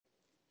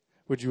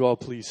Would you all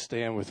please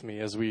stand with me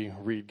as we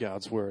read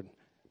God's word?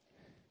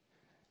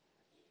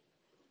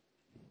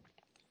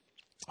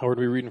 Lord,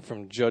 we're reading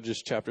from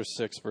Judges chapter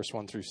 6, verse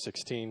 1 through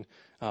 16.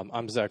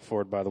 I'm Zach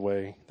Ford, by the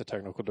way, the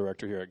technical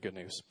director here at Good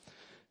News.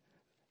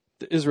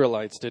 The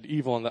Israelites did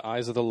evil in the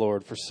eyes of the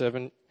Lord for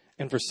 7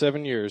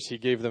 years he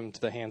gave them to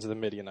the hands of the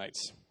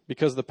Midianites.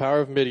 Because the power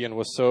of Midian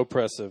was so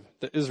oppressive,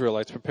 the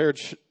Israelites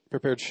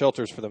prepared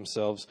shelters for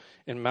themselves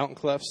in mountain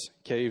clefts,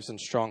 caves, and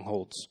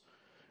strongholds.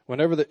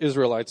 Whenever the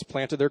Israelites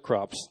planted their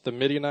crops, the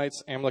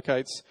Midianites,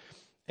 Amalekites,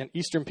 and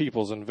eastern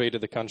peoples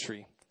invaded the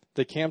country.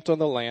 They camped on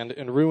the land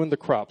and ruined the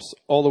crops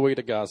all the way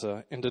to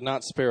Gaza and did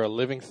not spare a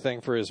living thing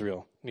for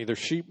Israel, neither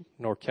sheep,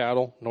 nor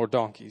cattle, nor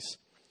donkeys.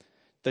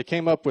 They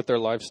came up with their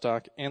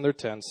livestock and their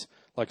tents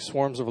like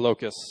swarms of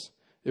locusts.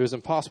 It was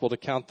impossible to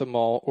count them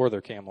all or their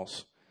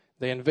camels.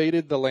 They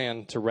invaded the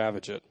land to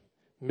ravage it.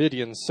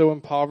 Midian so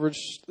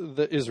impoverished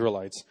the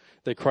Israelites,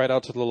 they cried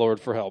out to the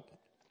Lord for help.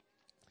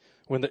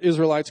 When the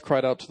Israelites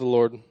cried out to the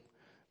Lord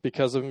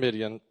because of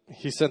Midian,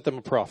 he sent them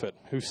a prophet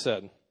who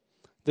said,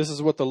 "This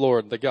is what the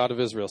Lord, the God of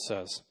Israel,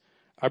 says.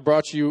 I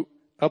brought you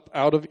up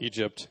out of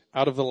Egypt,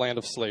 out of the land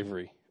of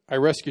slavery. I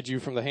rescued you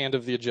from the hand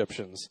of the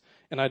Egyptians,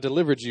 and I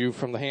delivered you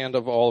from the hand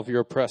of all of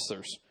your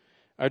oppressors.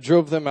 I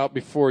drove them out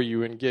before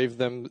you and gave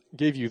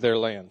you their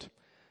land.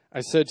 I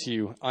said to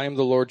you, I am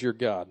the Lord your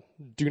God.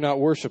 Do not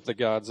worship the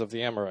gods of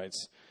the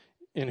Amorites,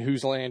 in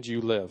whose land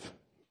you live.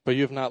 But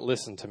you have not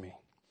listened to me."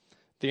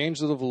 The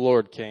angel of the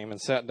Lord came and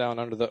sat down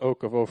under the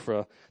oak of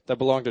Ophrah that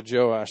belonged to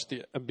Joash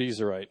the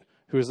Abiezrite,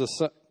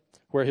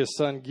 where his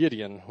son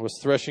Gideon was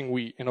threshing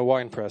wheat in a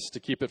winepress to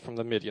keep it from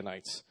the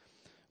Midianites.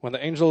 When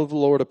the angel of the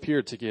Lord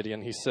appeared to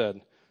Gideon, he said,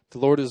 "The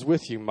Lord is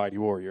with you, mighty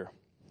warrior."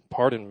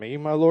 "Pardon me,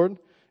 my Lord,"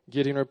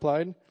 Gideon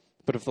replied,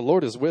 "but if the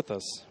Lord is with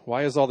us,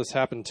 why has all this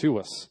happened to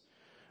us?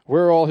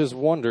 Where are all his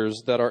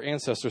wonders that our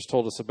ancestors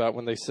told us about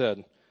when they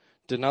said,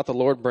 'Did not the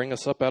Lord bring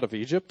us up out of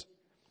Egypt?'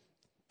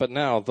 But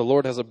now the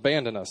Lord has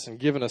abandoned us and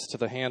given us to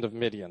the hand of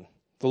Midian."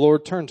 The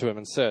Lord turned to him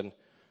and said,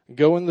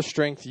 "Go in the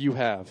strength you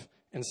have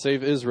and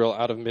save Israel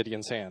out of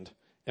Midian's hand.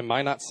 Am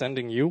I not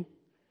sending you?"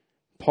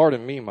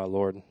 "Pardon me, my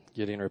Lord,"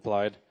 Gideon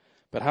replied,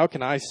 "but how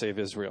can I save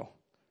Israel?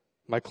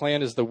 My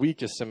clan is the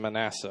weakest in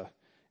Manasseh,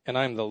 and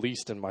I am the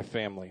least in my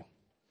family."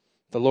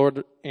 The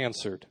Lord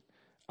answered,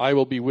 "I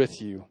will be with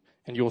you,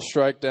 and you will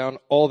strike down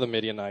all the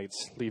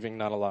Midianites, leaving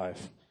none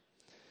alive."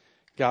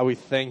 God, we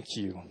thank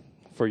you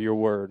for your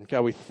word.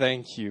 God, we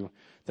thank you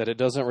that it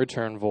doesn't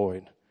return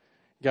void.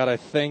 God, I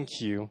thank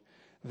you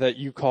that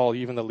you call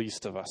even the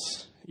least of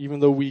us,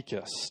 even the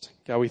weakest.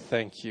 God, we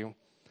thank you.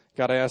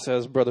 God, I ask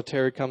as Brother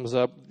Terry comes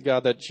up,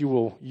 God, that you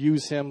will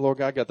use him, Lord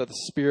God, God, that the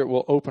Spirit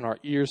will open our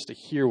ears to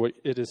hear what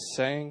it is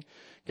saying.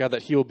 God,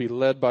 that he will be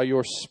led by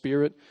your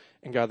Spirit,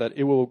 and God, that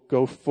it will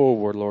go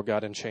forward, Lord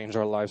God, and change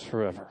our lives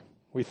forever.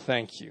 We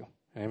thank you.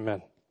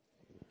 Amen.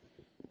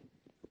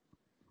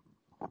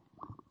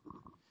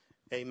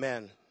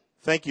 Amen.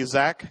 Thank you,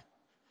 Zach.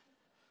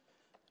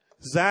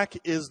 Zach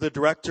is the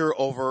director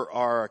over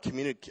our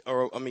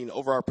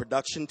over our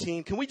production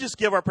team. Can we just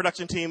give our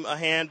production team a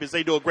hand because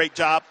they do a great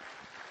job?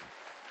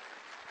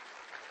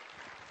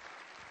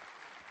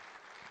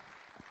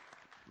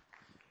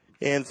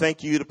 And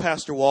thank you to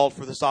Pastor Wald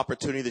for this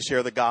opportunity to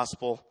share the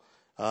gospel.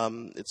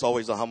 It's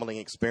always a humbling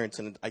experience,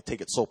 and I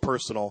take it so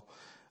personal.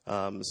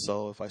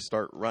 So if I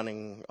start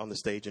running on the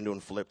stage and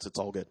doing flips, it's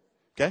all good.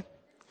 Okay?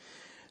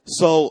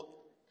 So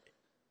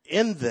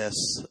in this,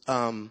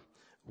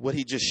 what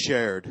he just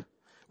shared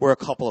were a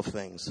couple of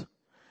things.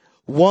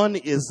 One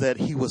is that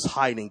he was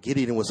hiding.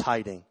 Gideon was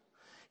hiding.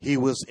 He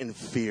was in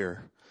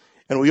fear.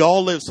 And we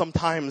all live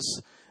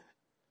sometimes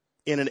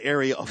in an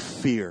area of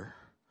fear.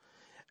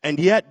 And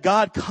yet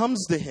God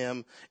comes to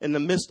him in the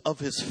midst of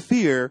his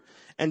fear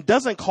and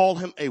doesn't call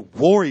him a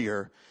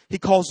warrior. He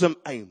calls him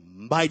a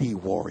mighty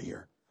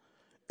warrior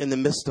in the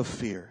midst of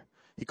fear.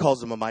 He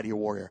calls him a mighty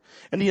warrior.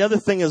 And the other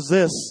thing is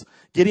this.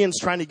 Gideon's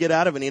trying to get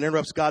out of it, and he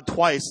interrupts God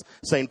twice,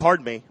 saying,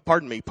 "Pardon me,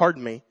 pardon me,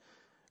 pardon me."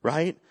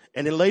 Right?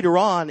 And then later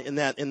on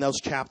in those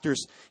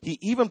chapters, he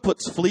even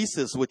puts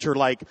fleeces, which are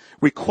like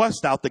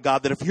requests out to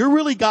God that if you're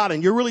really God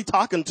and you're really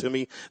talking to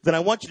me, then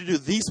I want you to do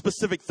these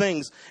specific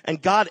things.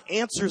 And God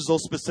answers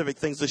those specific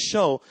things to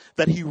show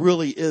that he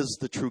really is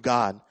the true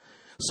God.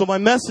 So my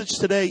message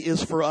today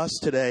is for us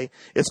today.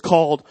 It's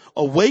called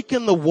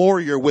Awaken the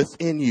Warrior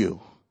Within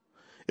You.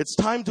 It's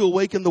time to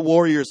awaken the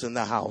warriors in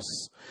the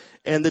house.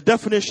 And the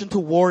definition to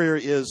warrior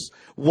is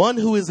one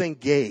who is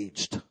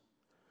engaged.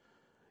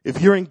 If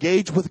you're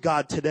engaged with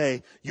God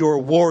today, you're a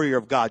warrior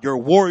of God. You're a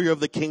warrior of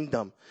the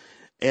kingdom.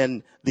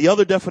 And the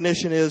other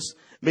definition is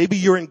maybe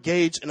you're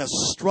engaged in a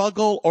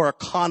struggle or a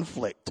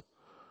conflict.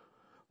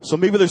 So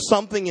maybe there's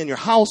something in your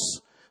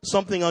house,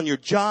 something on your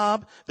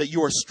job that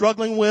you are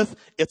struggling with.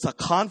 It's a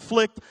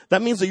conflict.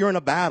 That means that you're in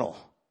a battle.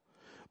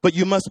 But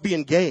you must be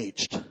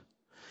engaged.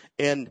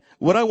 And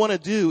what I want to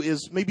do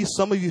is, maybe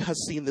some of you have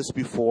seen this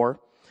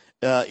before.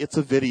 It's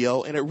a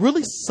video, and it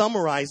really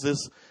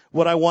summarizes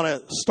what I want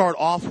to start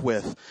off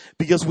with,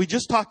 because we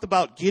just talked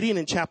about Gideon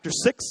in chapter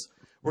 6.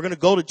 We're going to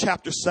go to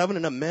chapter 7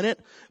 in a minute.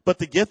 But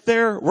to get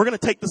there, we're going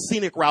to take the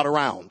scenic route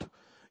around.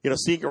 You know,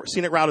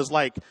 scenic route is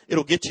like,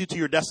 it'll get you to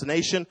your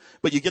destination,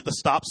 but you get to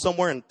stop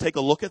somewhere and take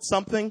a look at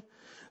something.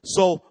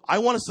 So I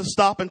want us to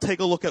stop and take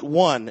a look at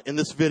one in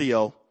this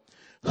video.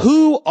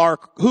 Who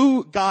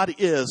God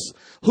is,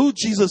 who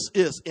Jesus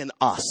is in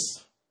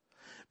us.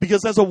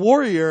 Because as a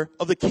warrior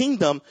of the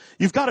kingdom,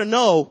 you've got to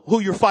know who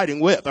you're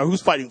fighting with or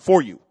who's fighting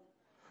for you.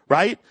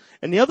 Right?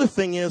 And the other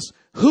thing is,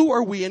 who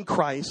are we in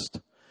Christ?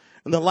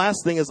 And the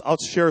last thing is, I'll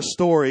share a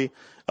story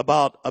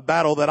about a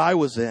battle that I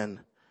was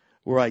in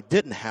where I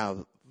didn't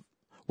have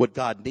what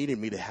God needed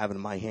me to have in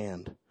my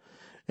hand.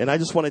 And I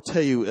just want to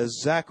tell you, as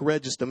Zach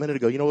read just a minute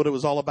ago, you know what it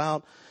was all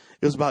about?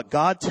 It was about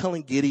God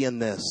telling Gideon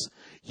this.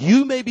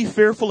 You may be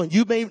fearful and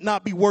you may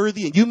not be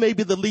worthy and you may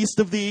be the least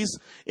of these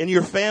in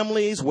your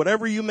families,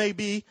 whatever you may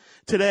be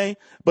today.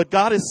 But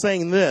God is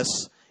saying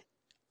this,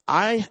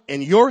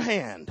 in your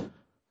hand,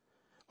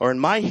 or in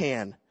my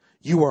hand,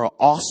 you are an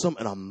awesome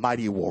and a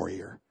mighty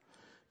warrior.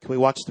 Can we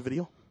watch the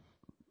video?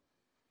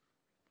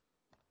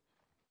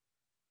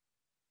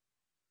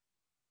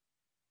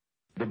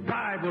 The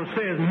Bible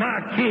says,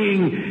 my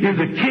king is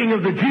the king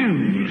of the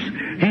Jews.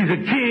 He's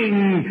the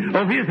king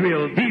of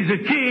Israel. He's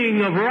the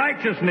king of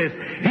righteousness.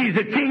 He's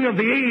the king of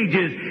the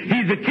ages.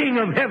 He's the king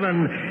of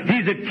heaven.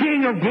 He's the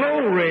king of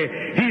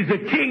glory. He's the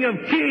king of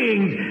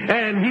kings.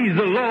 And he's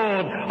the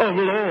Lord of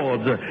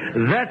lords.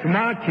 That's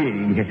my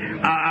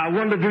king. I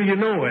wonder, do you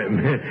know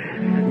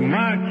him?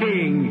 My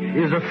king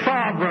is a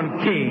sovereign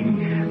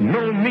king.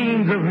 No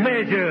means of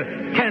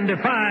measure can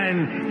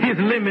define his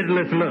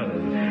limitless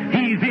love.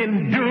 He's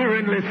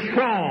enduringly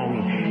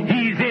strong.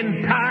 He's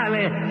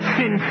entirely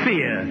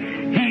sincere.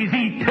 He's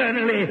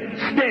eternally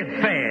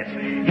steadfast.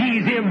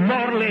 He's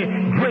immortally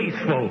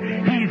graceful.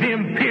 He's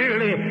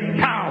imperially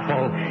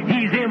powerful.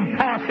 He's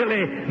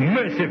impartially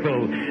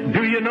merciful.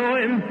 Do you know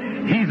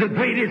him? He's the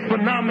greatest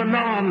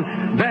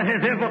phenomenon that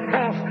has ever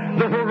crossed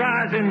the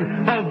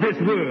horizon of this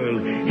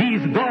world.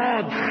 He's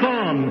God's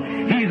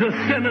Son. He's a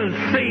sinner's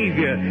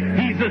Savior.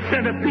 He's the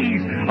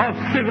centerpiece of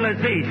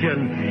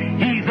civilization.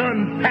 He's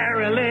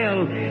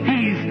unparalleled.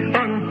 He's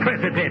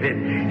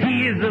unprecedented.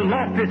 He is the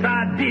loftiest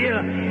idea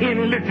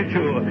in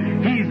literature.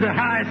 He's the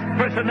highest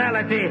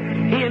personality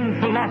in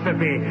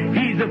philosophy.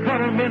 He's the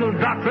fundamental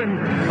doctrine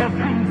of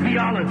true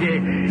theology.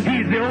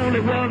 He's the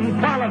only one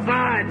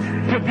qualified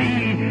to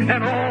be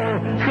an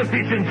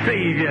all-sufficient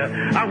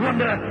Savior. I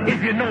wonder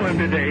if you know him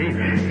today.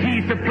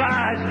 He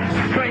supplies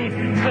strength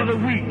for the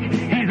weak.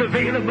 He's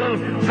available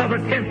for the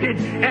tempted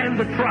and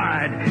the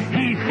tried.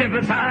 He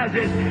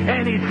sympathizes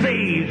and he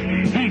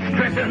saves. He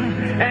strengthens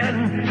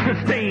and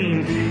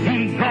sustains.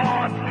 He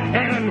guards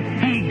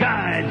and he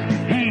guides.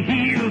 He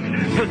heals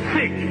the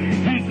sick.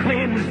 He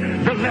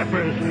cleanses the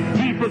lepers.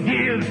 He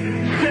forgives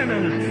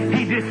sinners.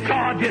 He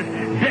discharges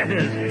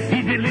debtors.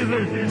 He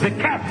delivers the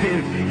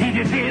captive. He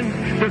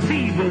defends the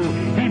feeble.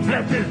 He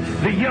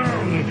blesses the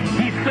young.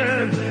 He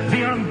serves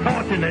the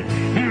unfortunate.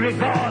 He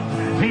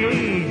regards the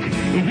aged.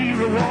 He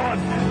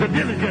rewards the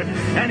diligent.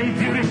 And he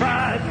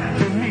purifies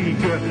the meek.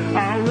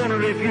 I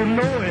wonder if you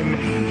know him.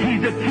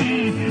 He's the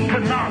key to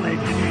knowledge.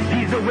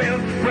 He's the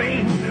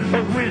wellspring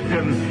of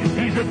wisdom.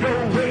 He's the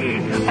doorway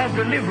of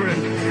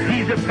deliverance.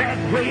 He's the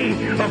pathway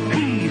of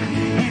peace.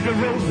 He's the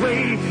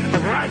roadway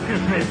of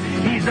righteousness.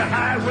 He's the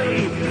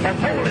highway of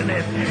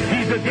holiness.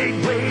 He's the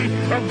gateway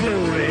of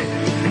glory.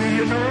 Do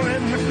you know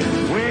him?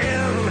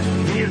 Well,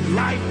 his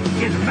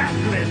life is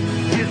matchless.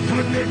 His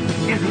goodness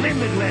is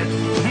limitless.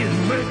 His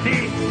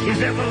mercy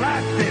is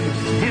everlasting.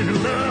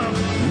 His love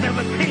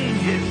never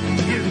changes.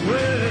 His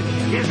word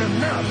is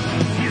enough.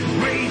 His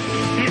grace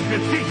is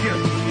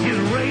sufficient. His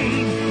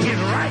reign is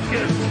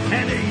righteous.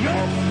 And his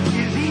yoke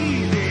is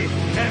easy.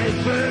 And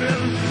his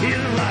burden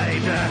is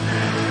light.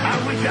 I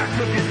wish I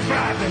could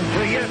describe him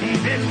to you.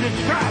 He's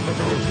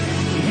indescribable.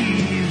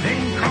 He's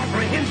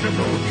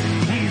incomprehensible.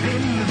 He's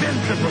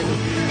invincible.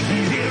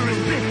 He's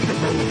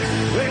irresistible.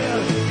 Well,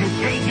 you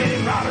can't get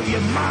him out of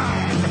your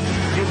mind.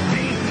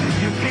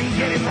 You can't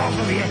get him off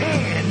of your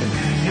head.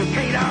 You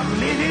can't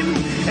outlive him,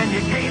 and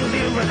you can't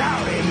live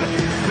without him.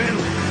 Well,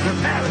 the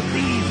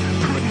Pharisees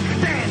couldn't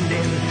stand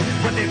him,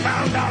 but they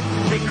found out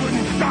they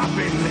couldn't stop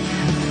him.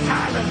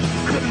 Pilate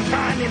couldn't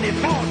find any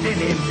fault in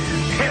him.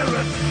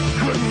 Herod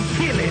couldn't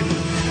kill him.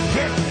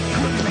 Death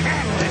couldn't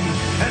handle him,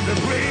 and the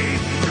grave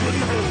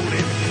couldn't hold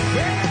him.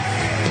 Yeah!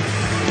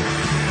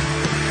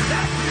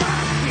 That's my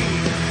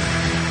king.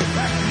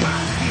 That's my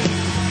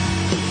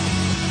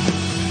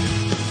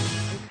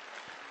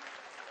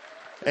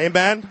king.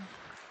 Amen.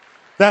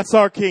 That's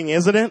our king,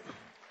 isn't it?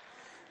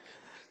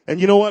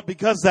 And you know what?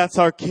 Because that's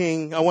our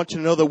king, I want you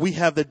to know that we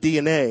have the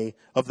DNA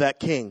of that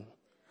king.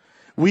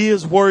 We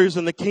as warriors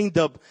in the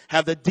kingdom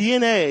have the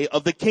DNA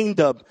of the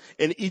kingdom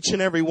in each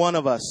and every one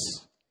of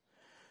us.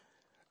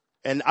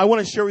 And I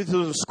want to share with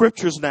you the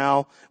scriptures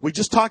now. We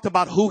just talked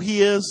about who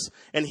he is,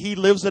 and he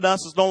lives in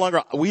us. It's no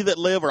longer we that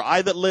live or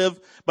I that live,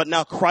 but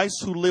now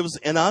Christ who lives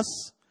in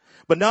us.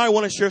 But now I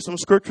want to share some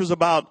scriptures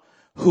about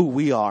who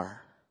we are.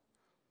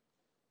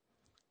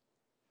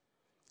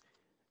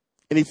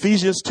 In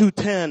Ephesians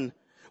 2:10,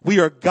 We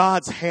are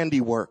God's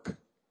handiwork.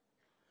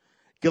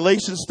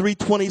 Galatians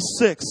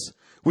 3:26,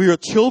 we are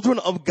children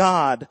of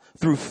God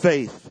through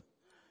faith.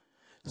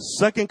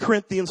 2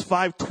 Corinthians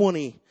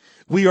 5:20,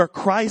 we are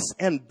Christ's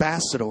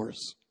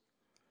ambassadors.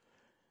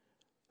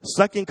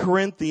 2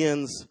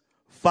 Corinthians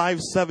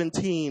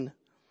 5:17,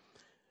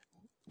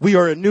 we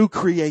are a new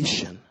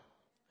creation.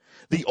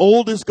 The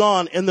old is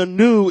gone and the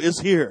new is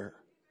here.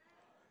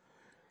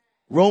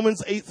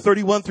 Romans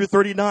 8:31 through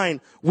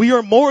 39, we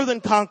are more than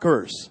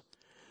conquerors.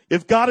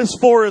 If God is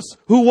for us,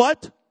 who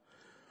what?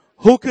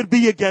 Who could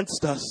be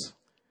against us?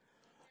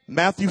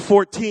 Matthew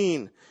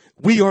 14,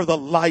 we are the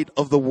light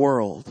of the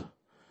world.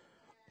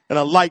 And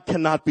a light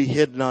cannot be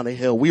hidden on a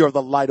hill. We are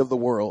the light of the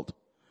world.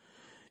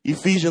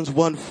 Ephesians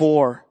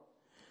 1:4,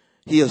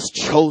 he has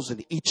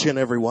chosen each and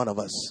every one of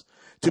us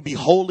to be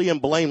holy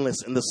and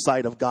blameless in the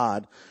sight of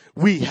God.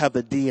 We have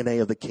the DNA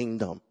of the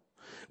kingdom.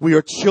 We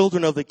are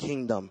children of the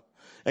kingdom.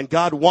 And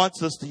God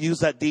wants us to use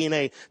that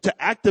DNA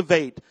to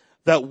activate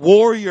that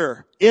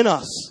warrior in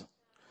us.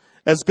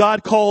 As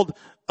God called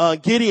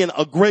Gideon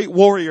a great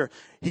warrior,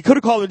 he could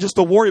have called him just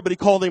a warrior, but he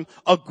called him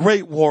a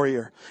great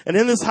warrior. And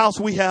in this house,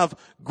 we have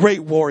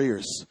great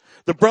warriors.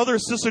 The brother or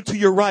sister to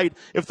your right,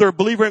 if they're a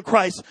believer in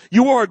Christ,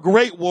 you are a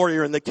great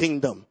warrior in the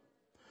kingdom.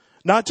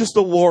 Not just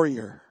a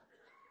warrior.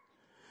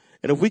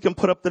 And if we can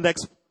put up the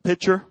next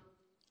picture.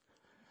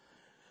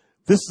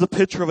 This is a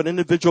picture of an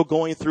individual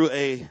going through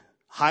a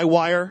high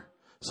wire.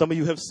 Some of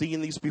you have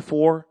seen these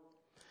before.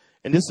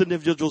 And this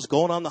individual is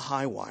going on the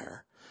high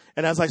wire.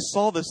 And as I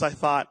saw this, I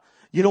thought,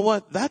 you know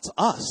what? That's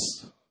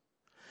us.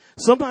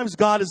 Sometimes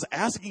God is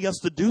asking us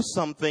to do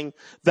something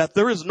that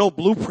there is no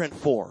blueprint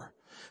for.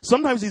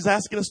 Sometimes he's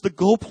asking us to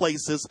go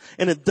places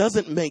and it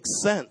doesn't make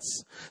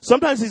sense.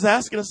 Sometimes he's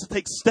asking us to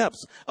take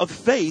steps of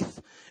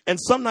faith, and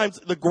sometimes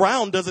the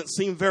ground doesn't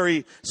seem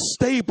very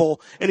stable,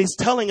 and he's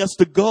telling us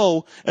to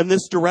go in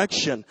this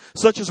direction,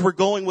 such as we're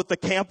going with the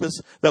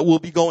campus that we'll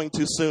be going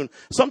to soon.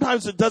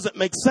 Sometimes it doesn't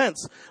make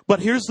sense,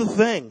 but here's the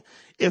thing.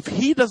 If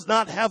he does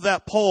not have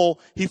that pole,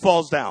 he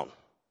falls down.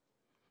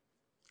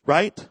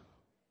 Right?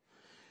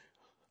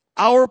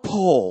 Our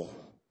pole,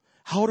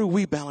 how do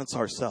we balance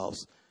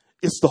ourselves?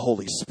 It's the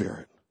Holy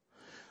Spirit.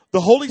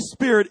 The Holy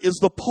Spirit is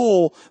the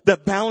pole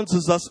that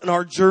balances us in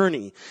our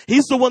journey.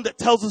 He's the one that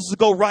tells us to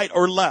go right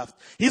or left.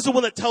 He's the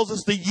one that tells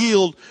us to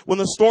yield when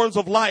the storms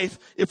of life,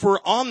 if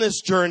we're on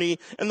this journey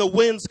and the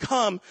winds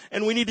come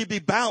and we need to be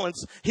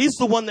balanced, he's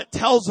the one that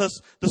tells us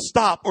to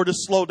stop or to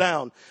slow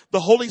down. The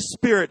Holy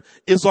Spirit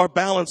is our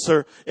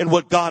balancer in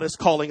what God is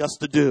calling us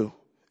to do.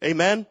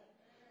 Amen?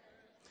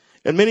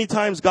 And many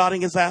times God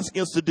is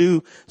asking us to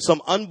do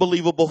some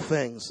unbelievable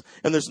things.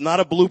 And there's not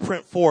a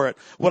blueprint for it.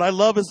 What I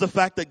love is the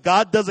fact that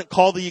God doesn't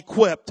call the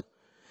equipped.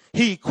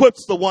 He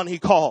equips the one he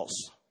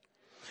calls.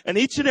 And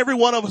each and every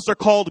one of us are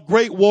called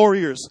great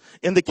warriors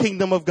in the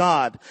kingdom of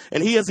God.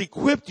 And he has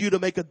equipped you to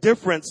make a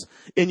difference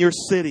in your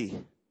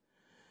city.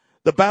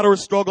 The battle or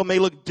struggle may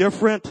look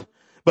different,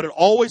 but it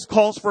always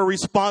calls for a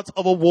response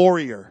of a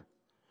warrior.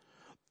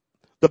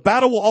 The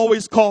battle will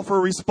always call for a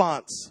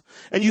response.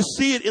 And you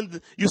see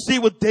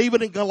it with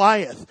David and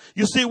Goliath.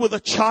 You see it with a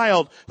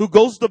child who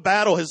goes to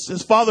battle.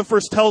 His father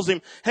first tells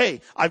him, hey,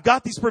 I've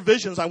got these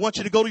provisions. I want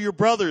you to go to your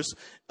brothers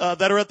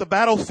that are at the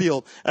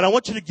battlefield, and I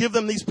want you to give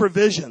them these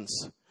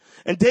provisions.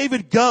 And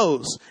David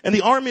goes, and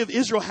the army of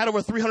Israel had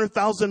over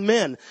 300,000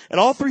 men. And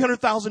all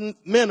 300,000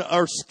 men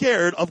are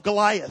scared of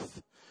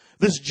Goliath,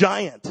 this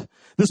giant,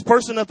 this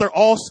person that they're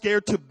all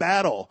scared to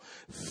battle.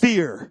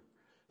 Fear.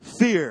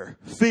 Fear,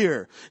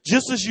 fear.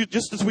 Just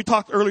as we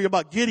talked earlier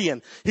about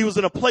Gideon, he was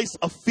in a place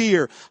of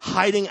fear,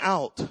 hiding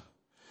out.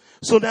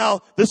 So now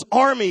this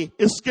army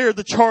is scared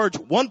to charge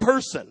one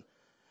person.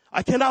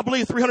 I cannot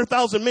believe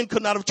 300,000 men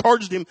could not have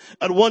charged him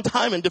at one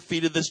time and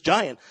defeated this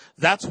giant.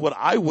 That's what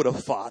I would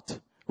have thought,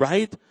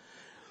 right?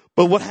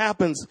 But what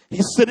happens?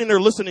 He's sitting there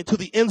listening to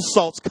the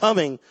insults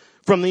coming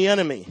from the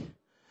enemy.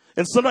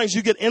 And sometimes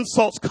you get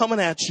insults coming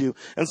at you.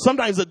 And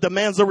sometimes it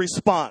demands a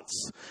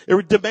response.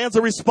 It demands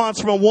a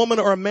response from a woman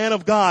or a man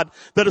of God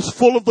that is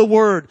full of the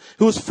Word,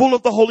 who is full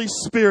of the Holy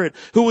Spirit,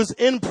 who is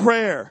in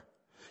prayer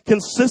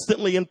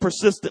consistently and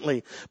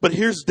persistently. But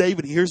here's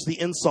David. Here's the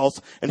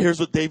insults. And here's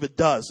what David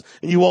does.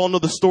 And you all know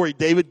the story.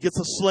 David gets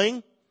a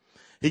sling.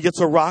 He gets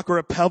a rock or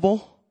a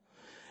pebble.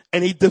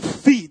 And he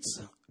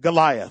defeats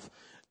Goliath.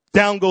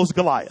 Down goes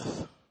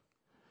Goliath.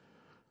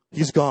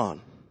 He's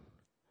gone.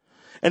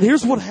 And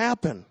here's what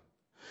happened.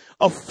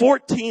 A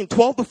 12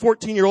 to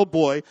 14-year-old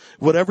boy,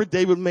 whatever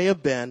David may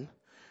have been,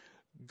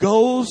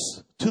 goes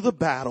to the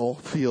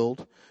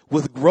battlefield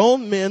with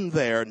grown men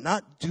there,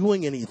 not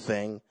doing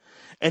anything,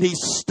 and he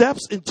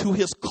steps into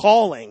his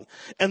calling,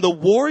 and the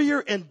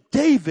warrior in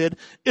David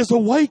is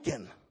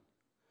awakened.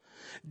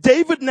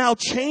 David now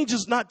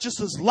changes not just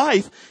his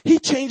life, he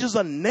changes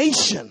a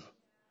nation.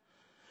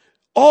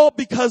 All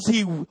because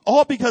he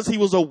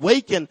was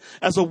awakened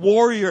as a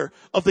warrior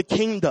of the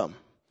kingdom.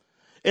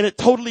 And it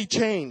totally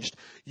changed.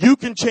 You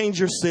can change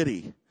your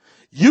city.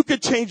 You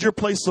could change your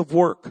place of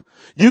work.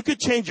 You could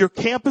change your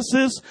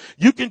campuses.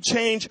 You can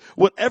change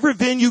whatever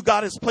venue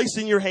God has placed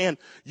in your hand.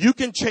 You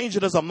can change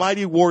it as a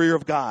mighty warrior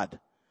of God.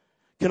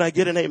 Can I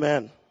get an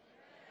amen?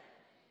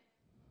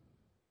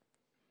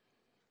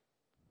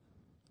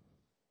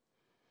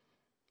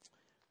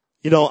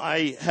 You know,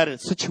 I had a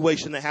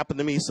situation that happened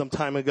to me some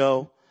time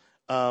ago,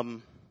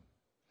 and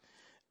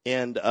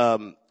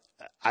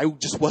I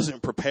just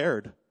wasn't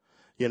prepared,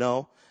 you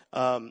know.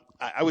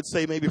 I would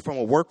say maybe from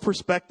a work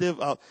perspective,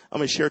 I'm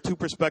going to share two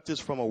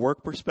perspectives from a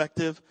work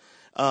perspective.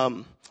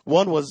 One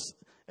was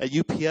at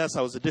UPS.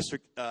 I was a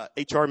district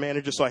HR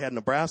manager, so I had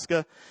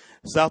Nebraska,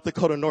 South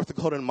Dakota, North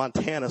Dakota, and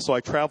Montana, so I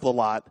traveled a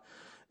lot.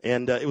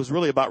 And it was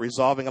really about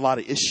resolving a lot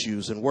of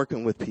issues and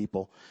working with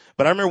people.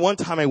 But I remember one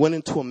time I went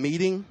into a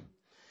meeting,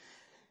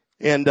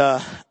 and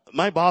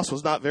my boss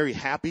was not very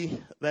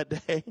happy that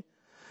day.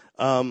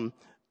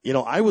 You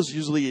know, I was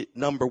usually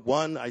number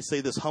one. I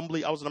say this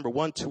humbly. I was number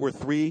 1, 2, or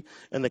 3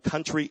 in the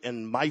country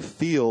in my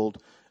field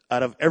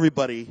out of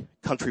everybody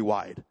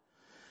countrywide.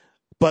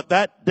 But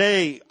that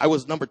day, I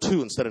was number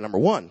 2 instead of number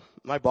 1.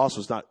 My boss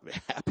was not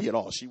happy at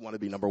all. She wanted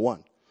to be number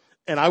 1.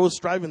 And I was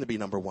striving to be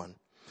number 1.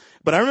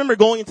 But I remember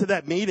going into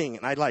that meeting,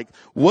 and I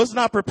was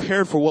not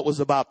prepared for what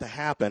was about to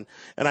happen.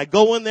 And I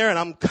go in there, and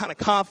I'm kind of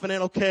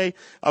confident, okay,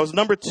 I was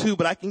number 2,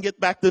 but I can get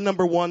back to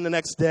number 1 the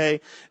next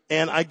day.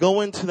 And I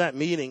go into that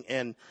meeting,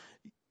 and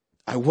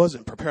I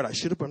wasn't prepared. I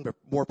should have been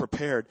more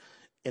prepared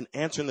in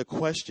answering the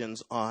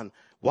questions on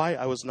why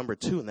I was number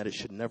 2 and that it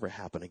should never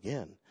happen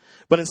again.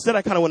 But instead,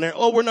 I kind of went there,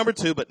 we're number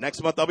 2, but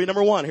next month I'll be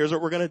number 1. Here's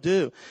what we're going to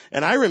do.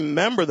 And I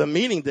remember the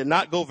meeting did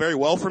not go very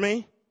well for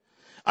me.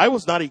 I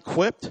was not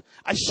equipped.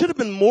 I should have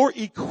been more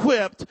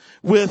equipped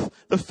with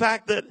the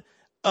fact that,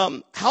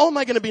 how am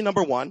I going to be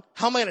number 1?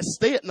 How am I going to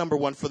stay at number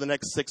 1 for the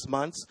next 6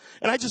 months?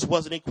 And I just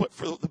wasn't equipped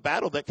for the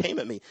battle that came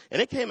at me.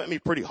 And it came at me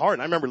pretty hard.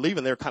 And I remember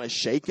leaving there kind of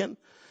shaken,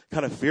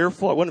 kind of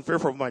fearful. I wasn't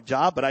fearful of my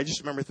job, but I just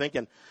remember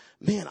thinking,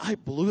 man, I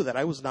blew that.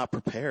 I was not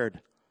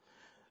prepared.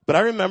 But I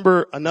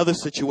remember another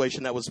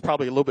situation that was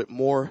probably a little bit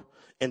more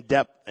in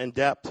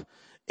depth.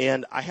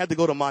 And I had to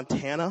go to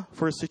Montana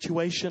for a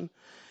situation.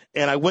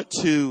 And I went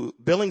to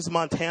Billings,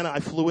 Montana. I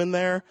flew in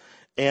there,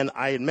 and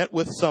I had met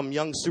with some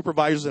young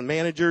supervisors and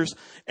managers.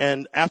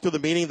 And after the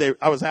meeting,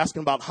 I was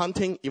asking about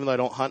hunting, even though I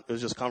don't hunt. It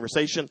was just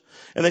conversation.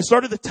 And they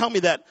started to tell me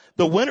that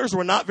the winters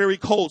were not very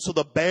cold, so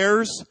the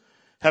bears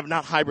have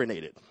not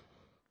hibernated.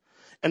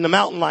 And the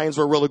mountain lions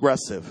were real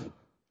aggressive.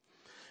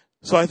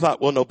 So I thought,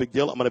 well, no big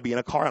deal. I'm going to be in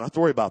a car. I don't have to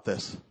worry about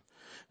this.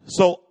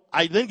 So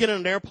I then get in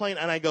an airplane,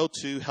 and I go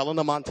to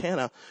Helena,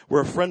 Montana,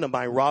 where a friend of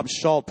mine, Rob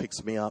Shaw,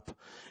 picks me up.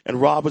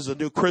 And Rob was a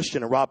new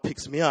Christian, and Rob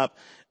picks me up.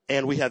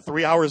 And we had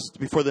 3 hours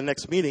before the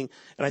next meeting.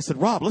 And I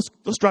said, Rob, let's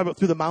drive up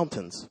through the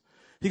mountains.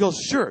 He goes,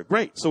 sure,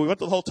 great. So we went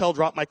to the hotel,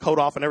 dropped my coat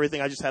off and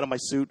everything I just had on my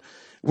suit.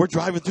 We're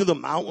driving through the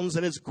mountains,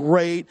 and it's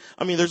great.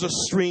 I mean, there's a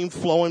stream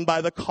flowing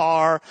by the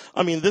car.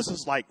 I mean, this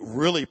is like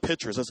really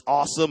pictures. It's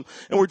awesome.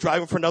 And we're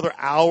driving for another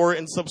hour,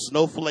 and some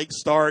snowflakes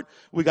start.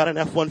 We got an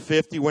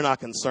F-150. We're not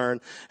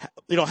concerned.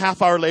 You know,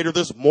 half hour later,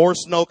 there's more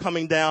snow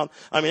coming down.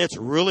 I mean, it's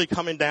really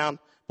coming down.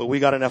 But we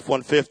got an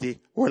F-150.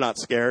 We're not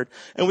scared.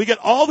 And we get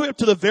all the way up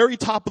to the very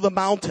top of the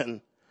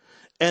mountain,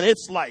 and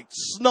it's like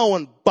snow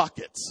in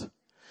buckets.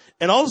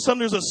 And all of a sudden,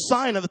 there's a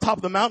sign at the top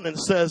of the mountain, and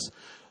it says,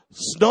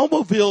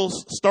 snowmobiles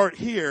start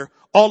here.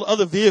 All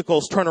other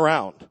vehicles turn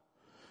around.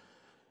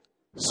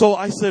 So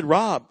I said,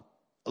 Rob,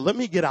 let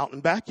me get out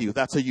and back you.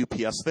 That's a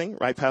UPS thing,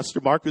 right? Pastor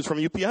Mark, who's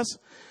from UPS,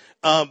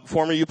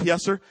 former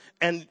UPSer.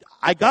 And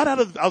I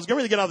was getting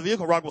ready to get out of the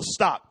vehicle. Rob goes,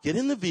 stop. Get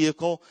in the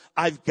vehicle.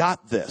 I've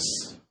got this.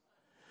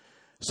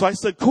 So I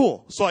said,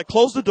 cool. So I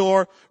closed the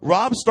door.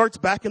 Rob starts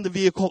backing the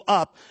vehicle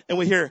up, and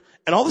we hear,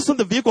 and all of a sudden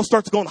the vehicle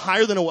starts going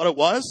higher than what it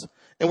was.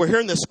 And we're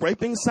hearing this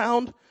scraping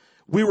sound.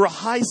 We were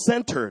high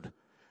centered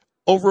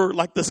over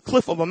like this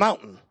cliff of a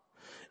mountain.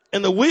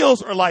 And the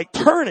wheels are like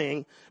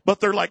turning,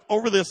 but they're like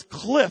over this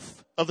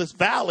cliff of this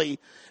valley.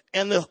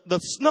 And the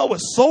snow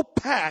is so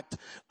packed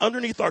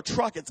underneath our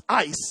truck, it's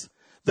ice,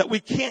 that we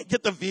can't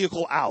get the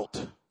vehicle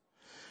out.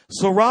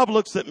 So Rob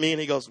looks at me and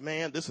he goes,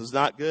 man, this is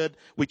not good.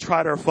 We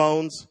tried our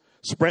phones,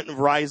 Sprint and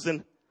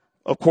Verizon.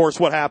 Of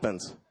course, what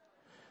happens?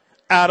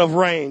 Out of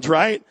range,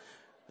 right?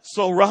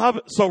 So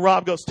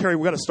Rob goes, Terry,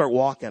 we got to start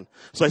walking.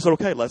 So I said,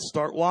 okay, let's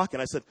start walking.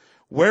 I said,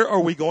 where are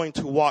we going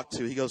to walk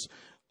to? He goes,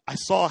 I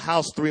saw a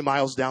house 3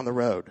 miles down the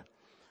road.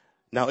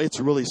 Now it's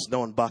really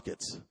snowing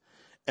buckets.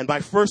 And my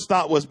first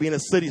thought was, being a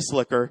city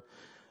slicker,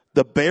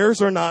 the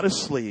bears are not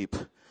asleep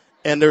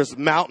and there's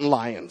mountain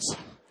lions.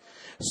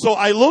 So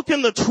I look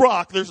in the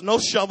truck. There's no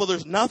shovel.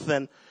 There's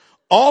nothing.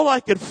 All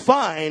I could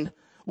find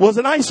was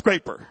an ice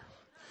scraper.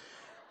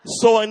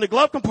 So in the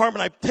glove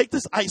compartment, I take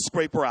this ice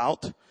scraper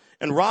out.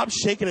 And Rob's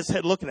shaking his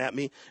head looking at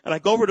me. And I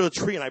go over to a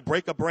tree and I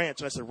break a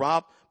branch. And I said,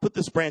 Rob, put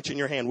this branch in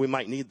your hand. We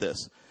might need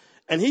this.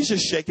 And he's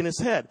just shaking his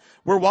head.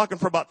 We're walking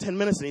for about 10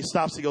 minutes and he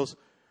stops. He goes,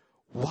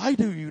 why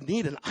do you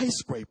need an ice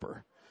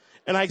scraper?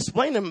 And I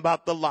explained to him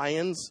about the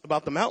lions,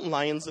 about the mountain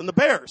lions and the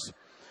bears.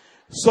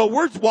 So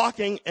we're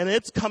walking and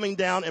it's coming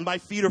down and my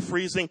feet are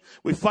freezing.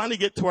 We finally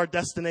get to our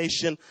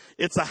destination.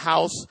 It's a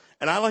house.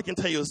 And all I can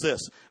tell you is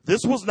this.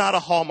 This was not a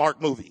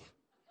Hallmark movie.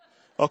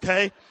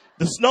 Okay?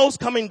 The snow's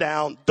coming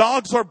down.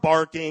 Dogs are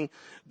barking.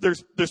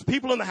 There's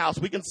people in the house.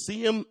 We can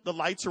see them. The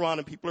lights are on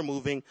and people are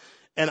moving.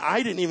 And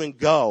I didn't even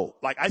go.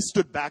 Like, I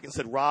stood back and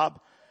said,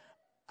 Rob,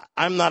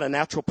 I'm not a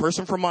natural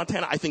person from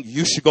Montana. I think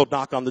you should go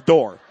knock on the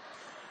door.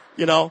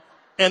 You know?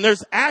 And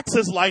there's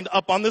axes lined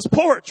up on this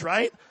porch,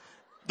 right?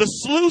 The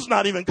slough's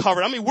not even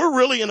covered. I mean, we're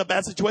really in a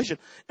bad situation.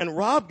 And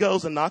Rob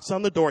goes and knocks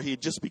on the door. He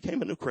just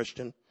became a new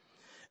Christian.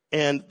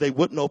 And they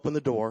wouldn't open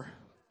the door.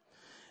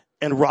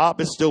 And Rob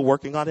is still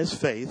working on his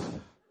faith.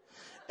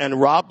 And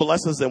Rob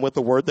blesses them with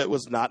a word that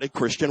was not a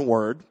Christian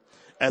word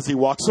as he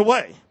walks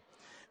away.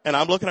 And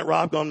I'm looking at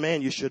Rob going,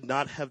 man, you should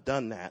not have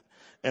done that.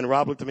 And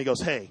Rob looked at me and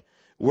goes, hey,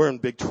 we're in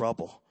big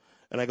trouble.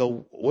 And I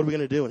go, what are we going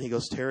to do? And he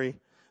goes, Terry,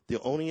 the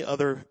only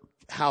other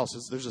house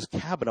is there's this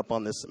cabin up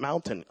on this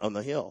mountain on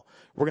the hill.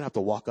 We're going to have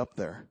to walk up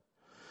there.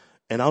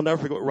 And I'll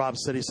never forget what Rob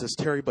said. He says,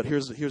 Terry, but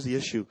here's the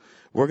issue.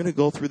 We're going to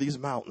go through these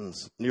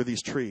mountains near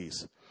these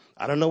trees.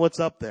 I don't know what's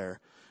up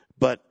there,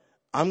 but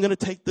I'm going to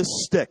take this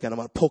stick and I'm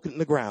going to poke it in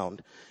the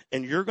ground,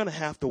 and you're going to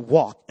have to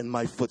walk in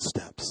my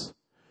footsteps.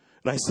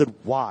 And I said,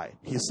 why?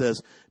 He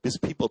says, because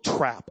people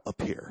trap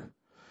up here.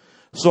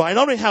 So I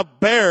not only have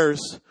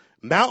bears,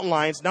 mountain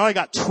lions, now I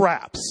got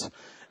traps,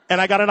 and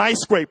I got an ice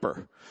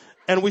scraper.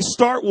 And we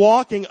start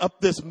walking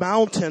up this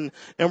mountain,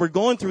 and we're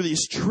going through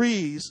these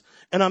trees,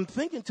 and I'm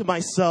thinking to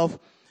myself,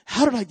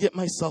 how did I get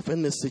myself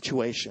in this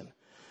situation?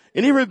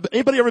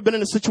 Anybody ever been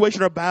in a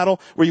situation or a battle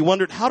where you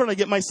wondered, how did I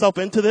get myself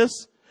into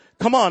this?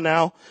 Come on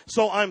now.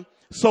 So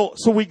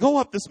we go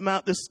up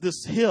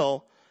this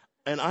hill,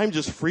 and I'm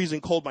just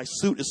freezing cold. My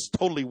suit is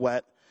totally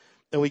wet.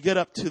 And we get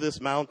up to this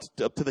mountain,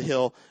 up to the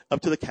hill,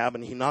 up to the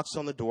cabin. He knocks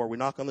on the door. We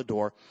knock on the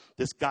door.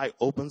 This guy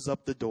opens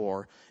up the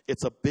door.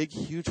 It's a big,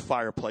 huge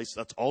fireplace.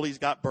 That's all he's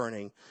got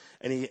burning.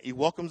 And he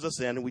welcomes us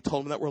in, and we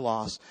told him that we're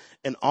lost.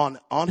 And on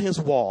his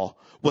wall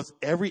was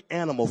every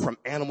animal from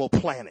Animal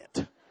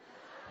Planet.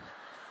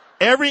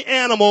 Every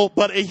animal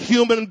but a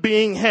human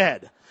being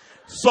head.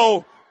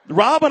 So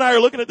Rob and I are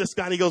looking at this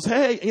guy, and he goes,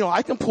 hey,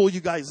 I can pull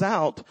you guys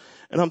out.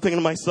 And I'm thinking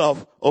to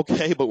myself,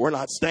 okay, but we're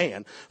not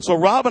staying. So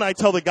Rob and I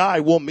tell the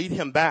guy we'll meet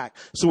him back.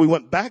 So we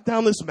went back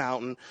down this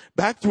mountain,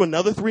 back through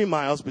another 3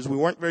 miles, because we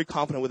weren't very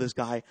confident with this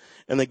guy.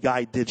 And the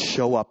guy did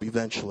show up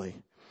eventually.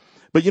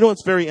 But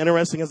what's very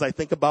interesting as I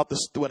think about this,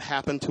 what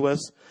happened to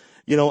us,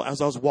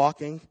 as I was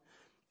walking,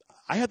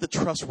 I had to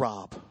trust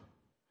Rob.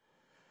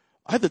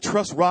 I had to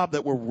trust Rob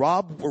that where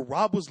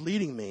Rob was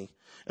leading me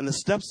and the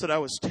steps that I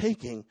was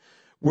taking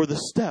were the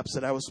steps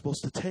that I was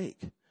supposed to take.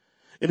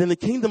 And in the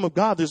kingdom of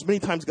God, there's many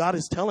times God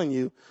is telling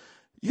you,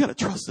 you got to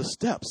trust the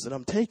steps that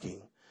I'm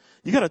taking.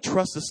 You got to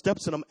trust the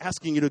steps that I'm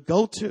asking you to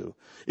go to.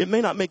 It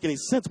may not make any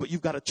sense, but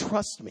you've got to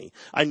trust me.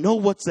 I know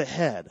what's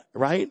ahead,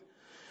 right?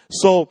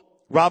 So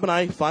Rob and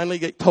I finally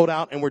get towed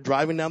out, and we're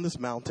driving down this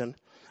mountain.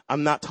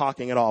 I'm not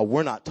talking at all.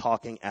 We're not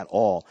talking at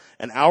all.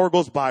 An hour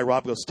goes by.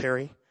 Rob goes,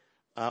 Terry,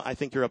 I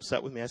think you're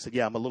upset with me. I said,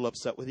 yeah, I'm a little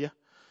upset with you.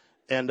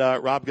 And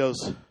Rob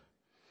goes, and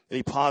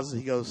he pauses.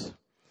 He goes,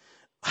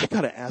 I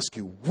got to ask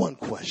you one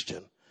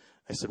question.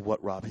 I said,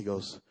 what, Rob? He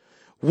goes,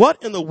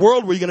 what in the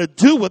world were you going to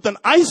do with an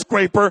ice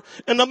scraper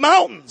in the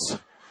mountains?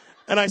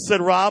 And I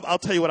said, Rob, I'll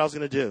tell you what I was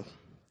going to do.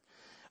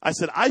 I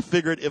said, I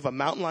figured if a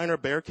mountain lion or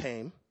bear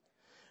came,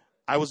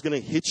 I was going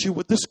to hit you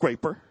with the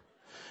scraper.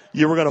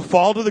 You were going to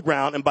fall to the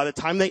ground, and by the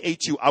time they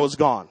ate you, I was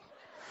gone.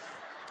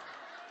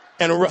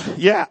 And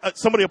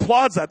somebody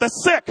applauds that.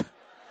 That's sick.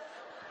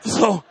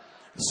 So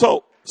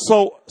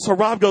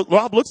Rob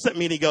looks at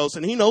me and he goes,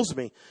 and he knows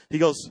me. He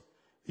goes,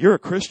 you're a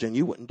Christian.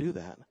 You wouldn't do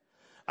that.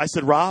 I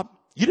said, Rob,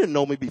 you didn't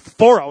know me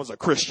before I was a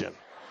Christian,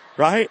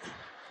 right?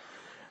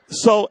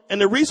 So,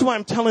 and the reason why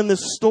I'm telling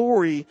this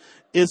story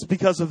is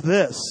because of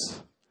this.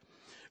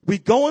 We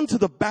go into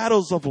the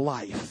battles of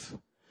life.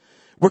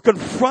 We're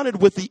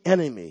confronted with the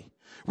enemy.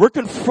 We're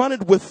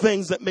confronted with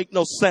things that make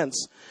no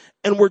sense.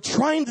 And we're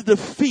trying to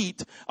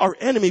defeat our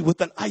enemy with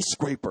an ice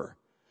scraper.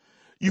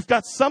 You've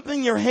got something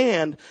in your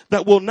hand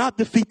that will not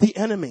defeat the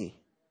enemy.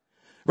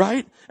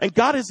 Right? And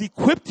God has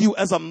equipped you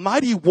as a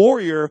mighty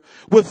warrior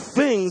with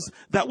things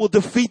that will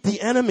defeat the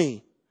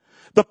enemy.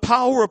 The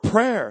power of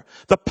prayer.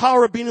 The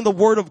power of being in the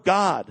Word of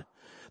God.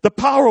 The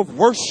power of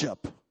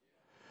worship.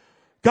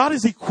 God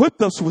has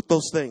equipped us with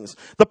those things.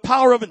 The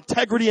power of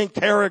integrity and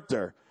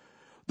character.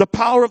 The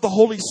power of the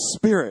Holy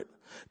Spirit.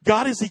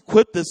 God has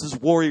equipped us as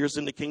warriors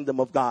in the kingdom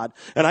of God.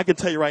 And I can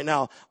tell you right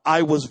now,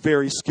 I was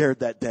very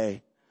scared that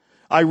day.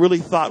 I really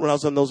thought when I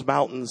was on those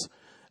mountains,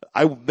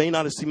 I may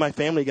not have seen my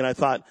family again. I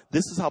thought,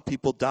 this is how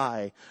people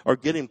die or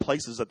get in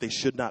places that they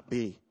should not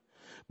be.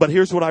 But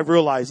here's what I've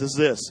realized is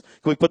this.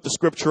 Can we put the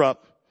scripture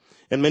up?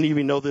 And many of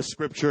you know this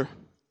scripture.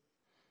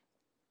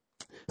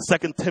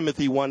 2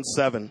 Timothy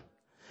 1:7.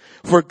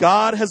 For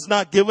God has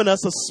not given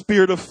us a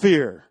spirit of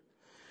fear,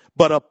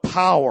 but of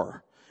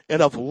power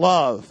and of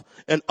love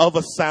and of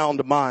a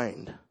sound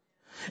mind.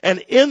 And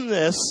in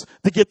this,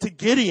 to get to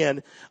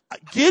Gideon,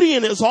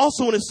 Gideon is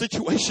also in a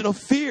situation of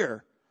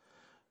fear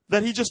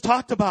that he just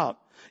talked about.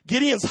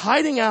 Gideon's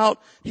hiding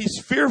out.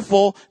 He's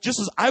fearful,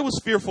 just as I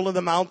was fearful in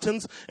the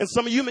mountains. And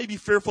some of you may be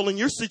fearful in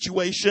your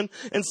situation.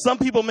 And some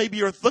people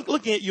maybe are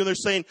looking at you and they're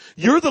saying,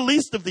 you're the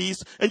least of these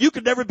and you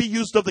could never be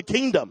used of the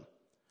kingdom.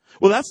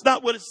 Well, that's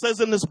not what it says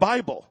in this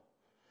Bible.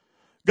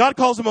 God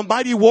calls him a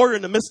mighty warrior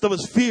in the midst of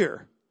his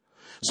fear.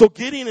 So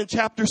Gideon in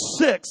chapter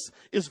 6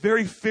 is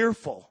very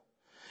fearful.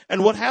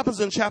 And what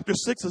happens in chapter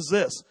 6 is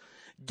this.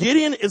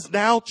 Gideon is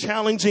now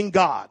challenging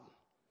God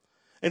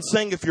and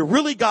saying, if you're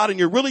really God and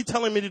you're really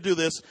telling me to do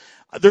this,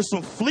 there's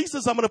some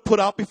fleeces I'm going to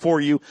put out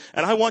before you,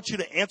 and I want you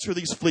to answer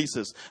these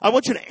fleeces. I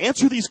want you to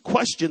answer these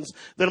questions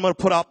that I'm going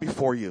to put out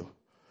before you.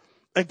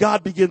 And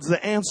God begins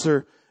to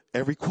answer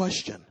every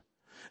question.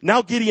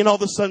 Now Gideon all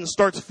of a sudden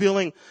starts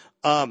feeling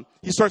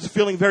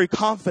very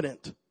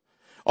confident.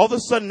 All of a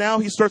sudden now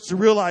he starts to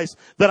realize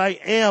that I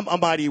am a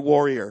mighty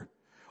warrior.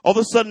 All of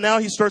a sudden now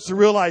he starts to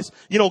realize,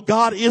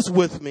 God is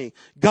with me.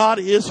 God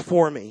is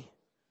for me.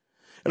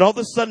 And all of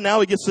a sudden now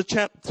he gets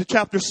to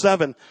chapter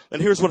 7,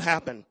 and here's what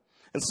happened.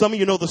 And some of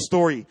you know the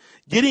story.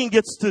 Gideon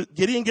gets to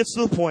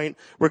the point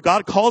where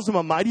God calls him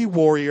a mighty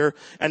warrior,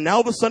 and now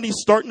all of a sudden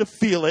he's starting to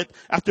feel it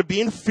after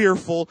being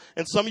fearful.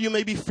 And some of you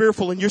may be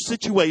fearful in your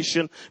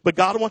situation, but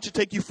God wants to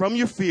take you from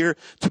your fear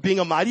to being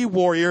a mighty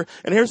warrior.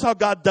 And here's how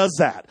God does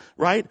that,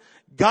 right?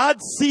 God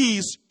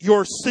sees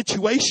your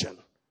situation,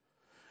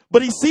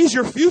 but he sees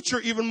your future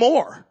even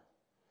more.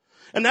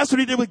 And that's what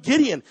he did with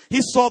Gideon.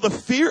 He saw the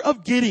fear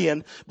of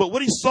Gideon, but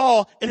what he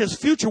saw in his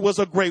future was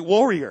a great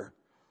warrior.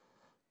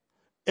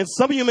 And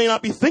some of you may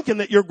not be thinking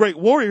that you're great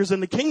warriors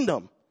in the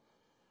kingdom.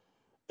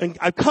 And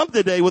I've come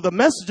today with a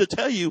message to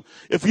tell you,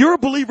 if you're a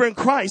believer in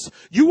Christ,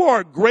 you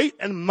are a great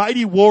and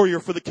mighty warrior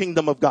for the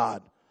kingdom of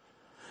God.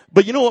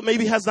 But you know what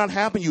maybe has not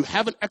happened? You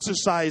haven't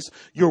exercised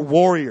your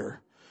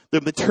warrior, the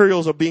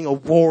materials of being a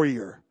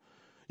warrior.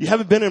 You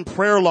haven't been in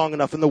prayer long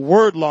enough, in the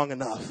word long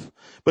enough.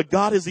 But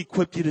God has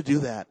equipped you to do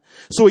that.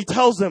 So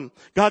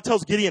God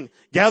tells Gideon,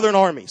 gather an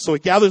army. So he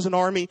gathers an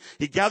army.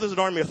 He gathers an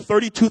army of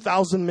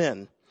 32,000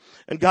 men.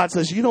 And God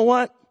says, you know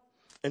what?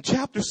 In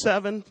chapter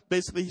 7,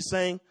 basically he's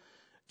saying,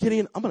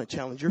 Gideon, I'm going to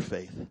challenge your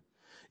faith.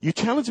 You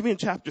challenged me in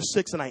chapter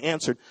 6 and I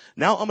answered.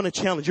 Now I'm going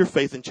to challenge your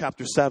faith in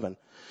chapter 7.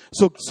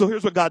 So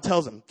here's what God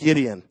tells him.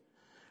 Gideon,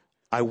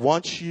 I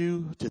want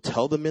you to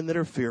tell the men that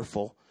are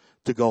fearful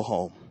to go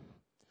home.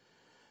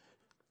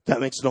 That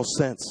makes no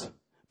sense.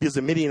 Because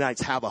the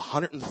Midianites have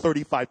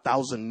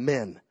 135,000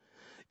 men.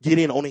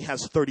 Gideon only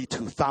has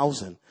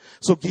 32,000.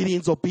 So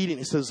Gideon's obedient.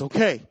 He says,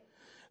 okay,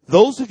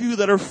 those of you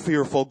that are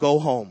fearful, go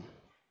home.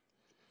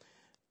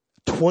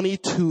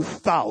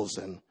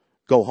 22,000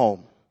 go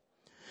home.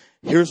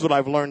 Here's what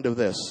I've learned of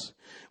this.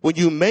 When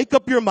you make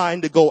up your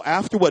mind to go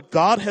after what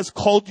God has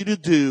called you to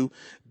do,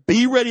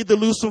 be ready to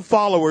lose some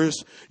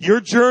followers.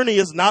 Your journey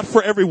is not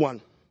for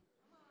everyone.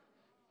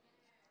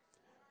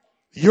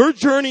 Your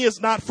journey is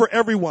not for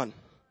everyone.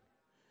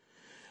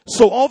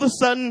 So all of a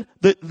sudden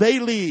they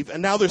leave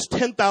and now there's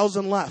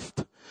 10,000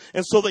 left.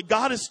 And so that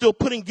God is still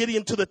putting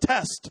Gideon to the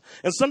test.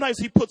 And sometimes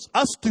he puts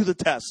us to the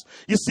test.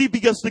 You see,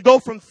 because to go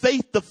from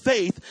faith to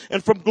faith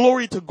and from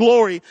glory to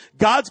glory,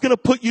 God's going to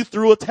put you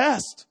through a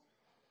test.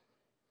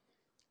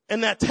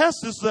 And that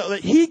test is that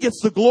he gets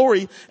the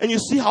glory, and you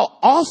see how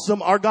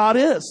awesome our God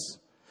is.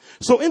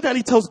 So in that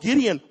he tells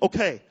Gideon,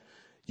 okay,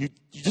 you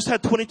just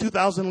had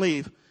 22,000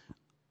 leave.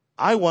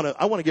 I want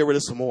to get rid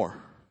of some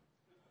more.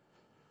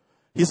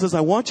 He says,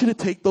 I want you to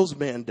take those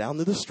men down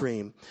to the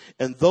stream,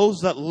 and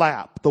those that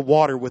lap the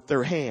water with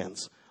their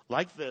hands,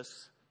 like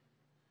this,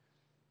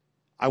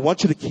 I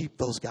want you to keep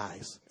those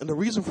guys. And the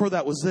reason for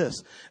that was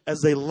this.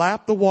 As they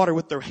lapped the water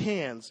with their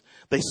hands,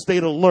 they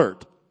stayed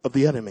alert of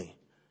the enemy.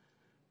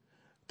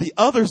 The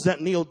others that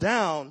kneel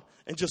down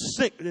and just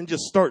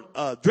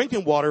start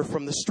drinking water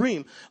from the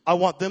stream, I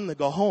want them to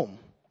go home.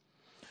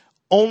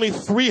 Only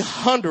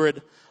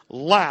 300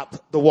 lapped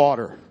the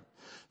water.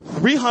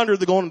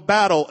 300 to go in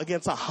battle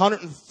against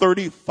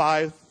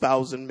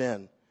 135,000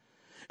 men.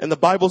 And the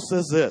Bible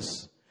says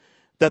this,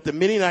 that the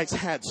Midianites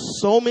had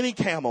so many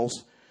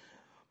camels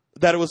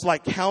that it was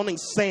like counting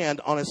sand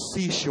on a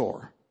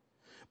seashore.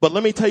 But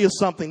let me tell you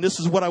something.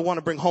 This is what I want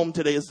to bring home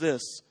today is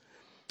this.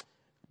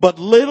 But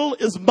little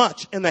is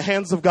much in the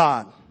hands of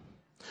God.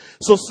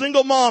 So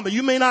single mom,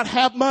 you may not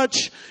have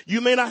much. You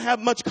may not have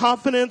much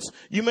confidence.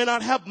 You may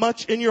not have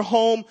much in your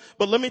home.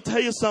 But let me tell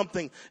you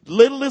something.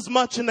 Little is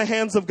much in the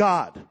hands of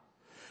God.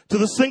 To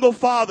the single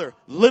father,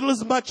 little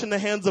is much in the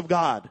hands of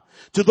God.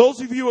 To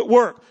those of you at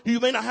work, you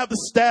may not have the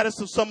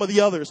status of some of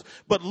the others,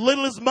 but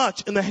little is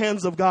much in the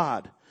hands of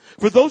God.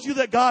 For those of you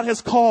that God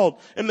has called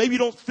and maybe you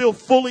don't feel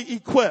fully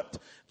equipped,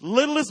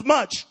 little is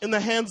much in the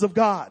hands of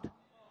God.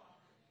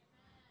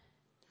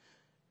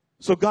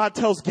 So God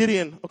tells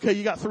Gideon, okay,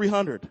 you got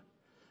 300.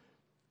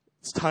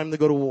 It's time to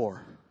go to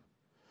war.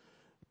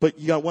 But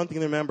you got one thing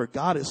to remember.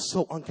 God is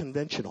so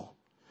unconventional.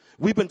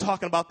 We've been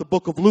talking about the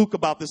book of Luke,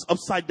 about this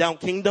upside down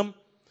kingdom.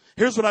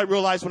 Here's what I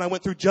realized when I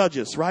went through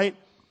Judges, right?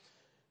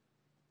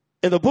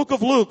 In the book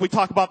of Luke, we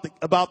talk about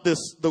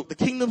the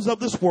kingdoms of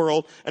this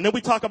world, and then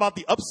we talk about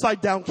the upside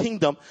down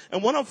kingdom.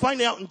 And what I'm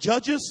finding out in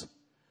Judges,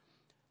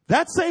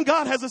 that same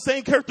God has the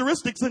same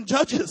characteristics in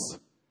Judges.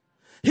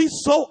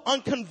 He's so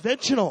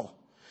unconventional.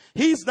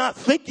 He's not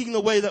thinking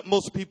the way that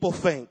most people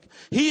think.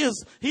 He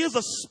is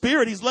a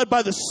spirit. He's led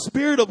by the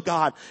Spirit of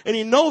God, and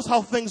he knows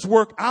how things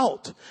work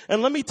out.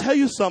 And let me tell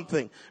you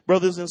something,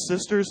 brothers and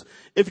sisters.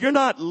 If you're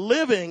not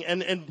living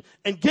and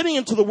getting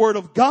into the Word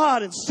of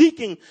God and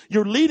seeking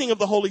your leading of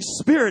the Holy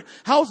Spirit,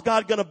 how's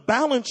God going to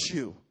balance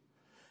you?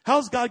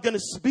 How's God going to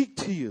speak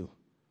to you?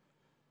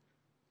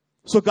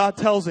 So God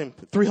tells him,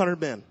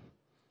 300 men,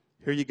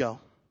 here you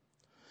go.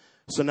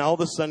 So now all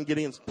of a sudden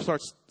Gideon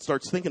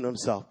starts thinking to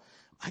himself,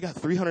 I got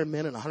 300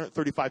 men and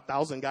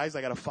 135,000 guys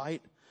I got to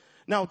fight.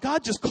 Now,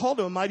 God just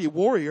called him a mighty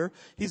warrior.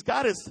 He's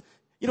got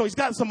he's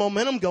got some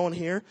momentum going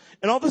here.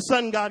 And all of a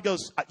sudden, God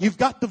goes, you've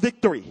got the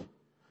victory.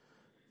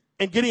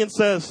 And Gideon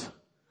says,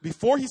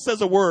 before he says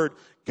a word,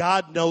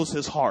 God knows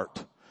his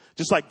heart.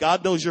 Just like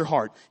God knows your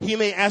heart. He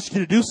may ask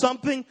you to do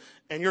something,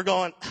 and you're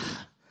going,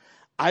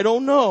 I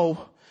don't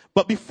know.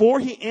 But before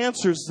he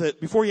answers,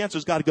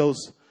 God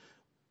goes,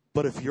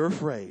 but if you're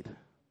afraid,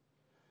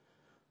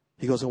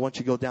 he goes, I want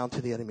you to go down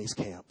to the enemy's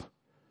camp.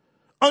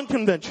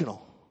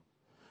 Unconventional.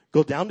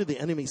 Go down to the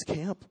enemy's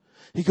camp.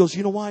 He goes,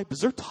 you know why?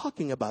 Because they're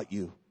talking about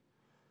you.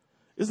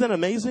 Isn't that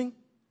amazing?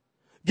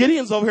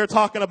 Gideon's over here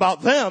talking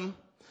about them.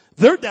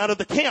 They're down at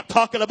the camp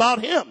talking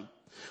about him.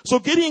 So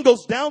Gideon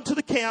goes down to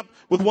the camp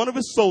with one of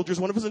his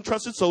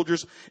entrusted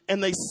soldiers,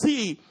 and they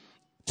see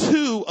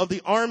two of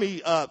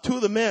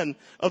the men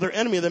of their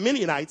enemy, the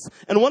Midianites.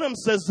 And one of them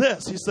says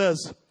this. He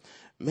says,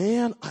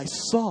 man, I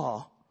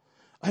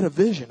had a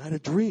vision. I had a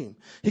dream.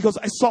 He goes,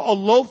 I saw a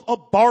loaf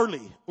of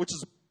barley, which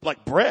is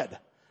like bread,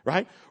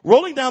 right?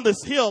 Rolling down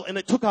this hill, and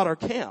it took out our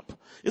camp.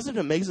 Isn't it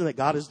amazing that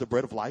God is the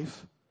bread of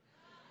life?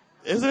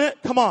 Isn't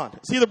it? Come on.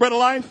 Is he the bread of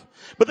life?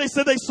 But they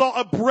said they saw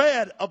a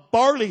bread of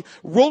barley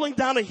rolling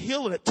down a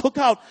hill, and it took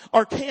out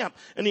our camp.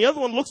 And the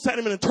other one looks at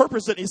him and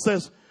interprets it, and he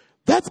says,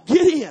 that's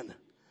Gideon.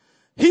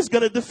 He's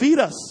going to defeat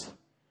us.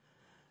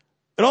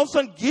 And all of a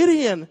sudden,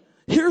 Gideon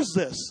hears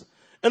this.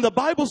 And the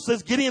Bible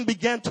says Gideon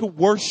began to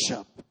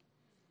worship.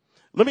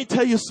 Let me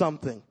tell you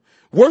something.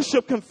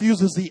 Worship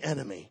confuses the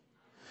enemy.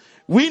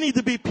 We need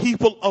to be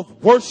people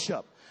of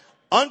worship.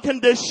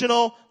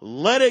 Unconditional,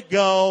 let it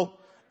go.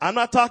 I'm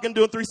not talking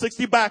doing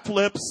 360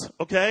 backflips,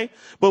 okay?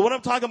 But what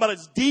I'm talking about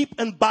is deep,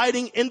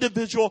 abiding,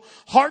 individual,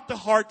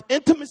 heart-to-heart,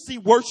 intimacy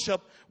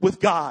worship with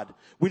God.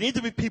 We need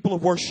to be people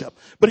of worship.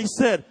 But he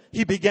said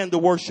he began to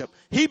worship.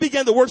 He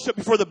began to worship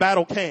before the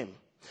battle came.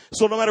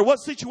 So no matter what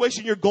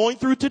situation you're going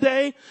through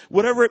today,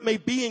 whatever it may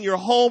be in your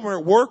home or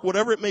at work,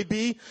 whatever it may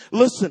be,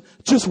 listen,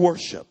 just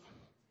worship.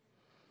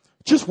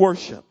 Just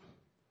worship.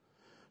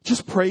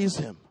 Just praise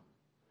him.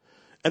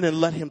 And then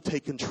let him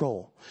take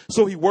control.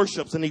 So he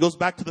worships, and he goes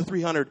back to the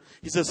 300.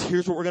 He says,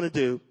 here's what we're going to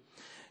do.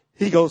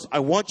 He goes, I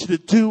want you to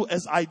do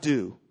as I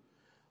do.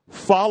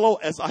 Follow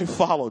as I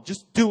follow.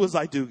 Just do as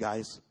I do,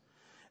 guys.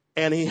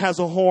 And he has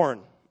a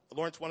horn.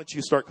 Lawrence, why don't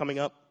you start coming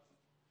up?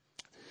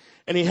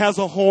 And he has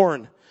a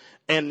horn.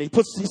 And he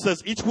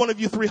says, each one of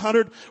you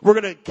 300, we're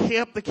going to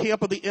camp the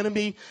camp of the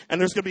enemy.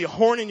 And there's going to be a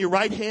horn in your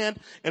right hand.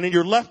 And in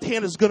your left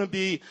hand is going to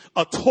be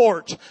a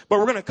torch. But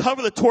we're going to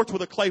cover the torch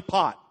with a clay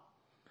pot.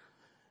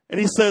 And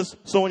he says,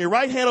 so in your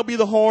right hand will be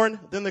the horn,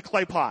 then the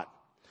clay pot.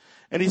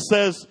 And he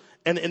says,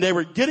 and they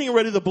were getting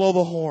ready to blow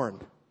the horn.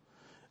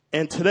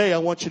 And today I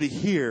want you to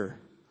hear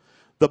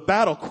the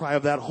battle cry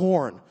of that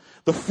horn.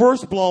 The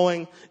first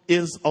blowing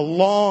is a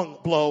long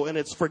blow, and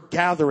it's for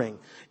gathering.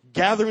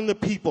 Gathering the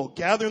people,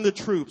 gathering the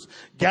troops,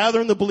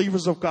 gathering the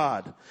believers of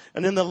God.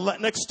 And then the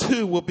next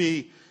two will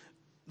be,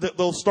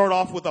 they'll start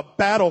off with a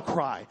battle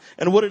cry.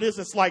 And what it is,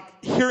 it's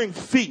like hearing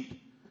feet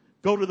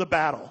go to the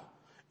battle.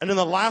 And then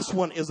the last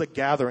one is a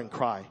gathering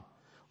cry.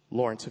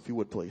 Lawrence, if you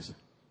would, please.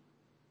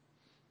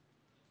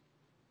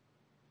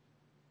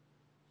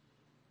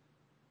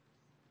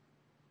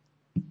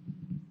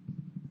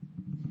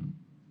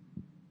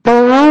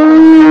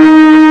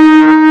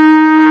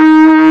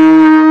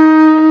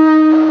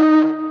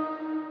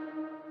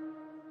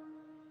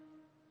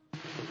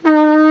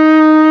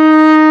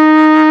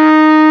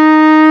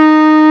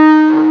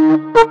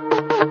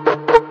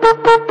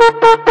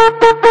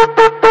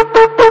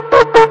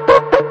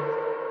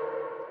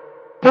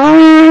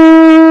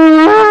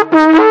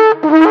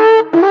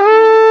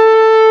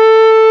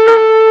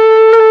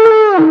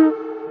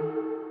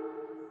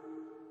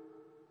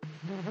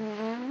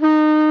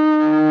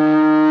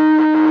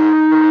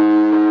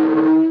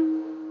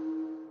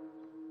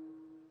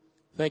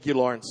 Thank you,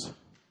 Lawrence.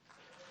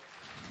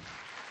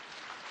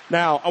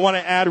 Now, I want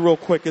to add real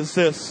quick is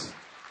this.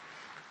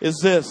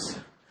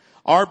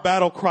 Our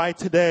battle cry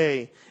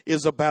today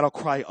is a battle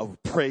cry of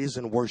praise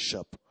and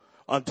worship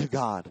unto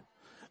God.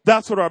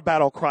 That's what our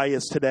battle cry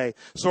is today.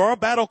 So our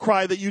battle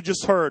cry that you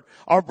just heard,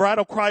 our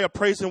battle cry of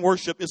praise and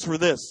worship is for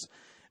this.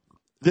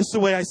 This is the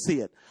way I see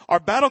it. Our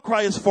battle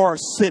cry is for our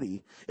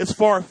city. It's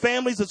for our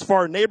families. It's for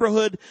our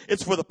neighborhood.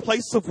 It's for the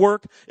place of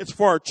work. It's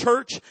for our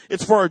church.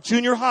 It's for our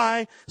junior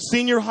high,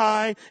 senior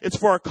high. It's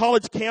for our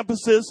college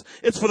campuses.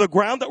 It's for the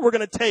ground that we're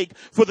going to take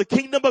for the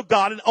kingdom of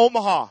God in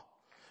Omaha.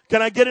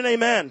 Can I get an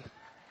amen?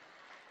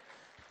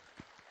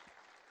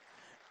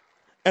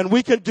 And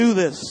we can do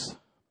this.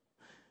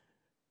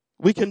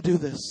 We can do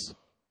this.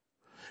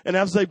 And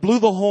as they blew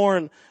the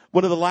horn,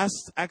 one of the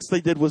last acts they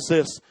did was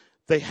this.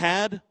 They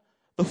had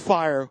the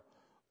fire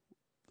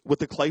with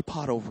the clay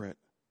pot over it.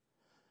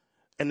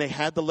 And they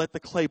had to let the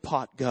clay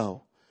pot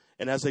go.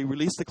 And as they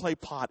released the clay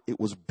pot, it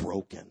was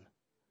broken.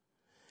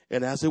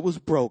 And as it was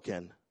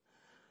broken,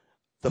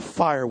 the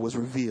fire was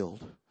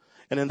revealed.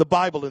 And in the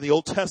Bible, in the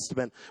Old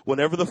Testament,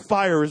 whenever the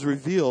fire is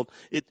revealed,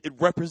 it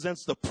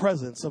represents the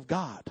presence of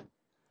God.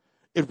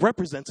 It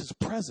represents his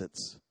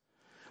presence.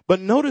 But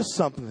notice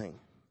something.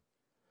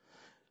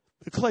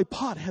 The clay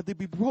pot had to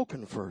be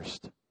broken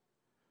first.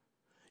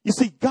 You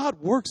see, God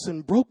works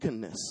in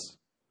brokenness.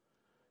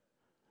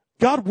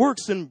 God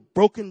works in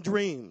broken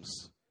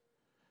dreams,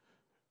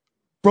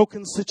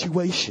 broken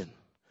situation.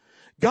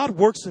 God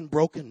works in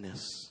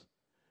brokenness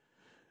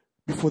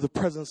before the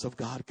presence of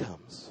God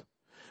comes.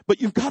 But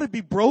you've got to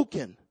be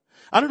broken.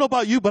 I don't know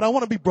about you, but I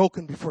want to be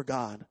broken before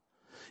God.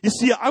 You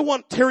see, I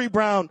want Terry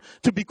Brown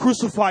to be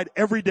crucified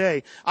every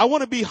day. I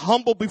want to be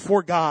humble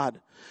before God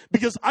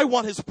because I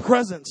want his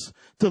presence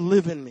to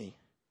live in me.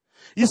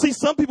 You see,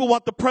 some people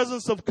want the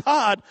presence of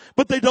God,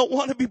 but they don't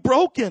want to be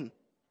broken.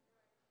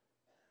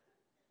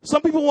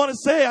 Some people want to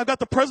say, I've got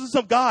the presence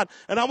of God,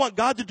 and I want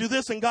God to do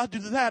this and God to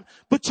do that,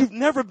 but you've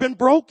never been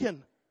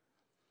broken.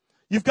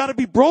 You've got to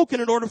be broken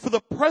in order for the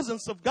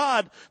presence of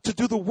God to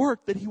do the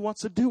work that he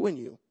wants to do in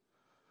you.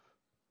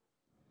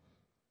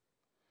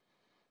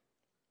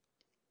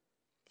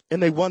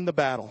 And they won the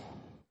battle.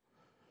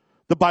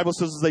 The Bible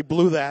says as they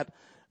blew that,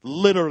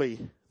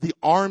 literally, the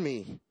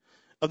army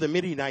of the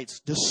Midianites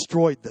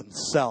destroyed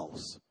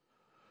themselves.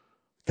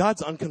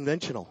 God's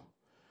unconventional.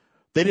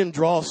 They didn't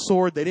draw a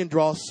sword. They didn't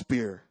draw a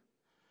spear.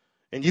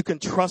 And you can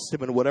trust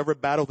him in whatever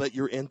battle that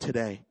you're in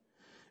today,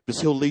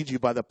 because he'll lead you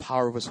by the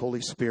power of his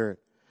Holy Spirit.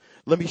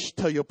 Let me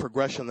tell you a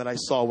progression that I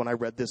saw when I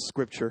read this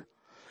scripture.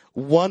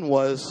 One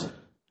was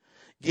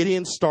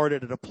Gideon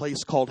started at a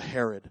place called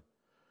Herod.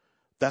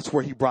 That's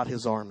where he brought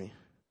his army.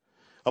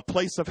 A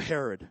place of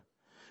Herod,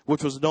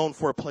 which was known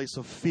for a place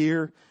of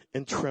fear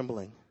and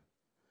trembling.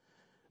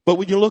 But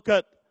when you look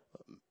at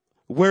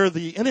where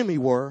the enemy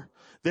were,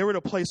 they were at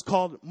a place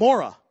called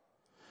Morah.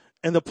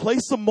 And the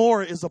place of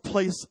Morah is a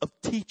place of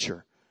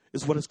teacher,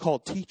 is what is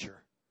called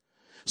teacher.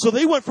 So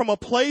they went from a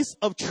place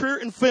of fear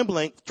and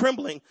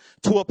trembling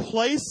to a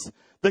place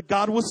that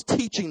God was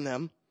teaching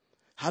them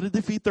how to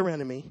defeat their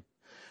enemy,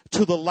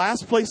 to the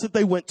last place that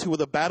they went to where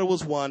the battle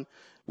was won,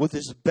 with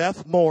this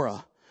Beth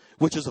Morah,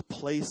 which is a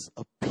place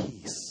of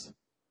peace.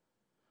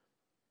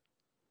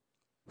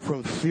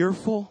 From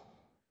fearful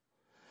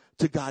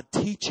to God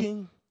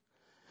teaching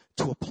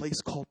to a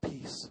place called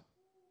peace.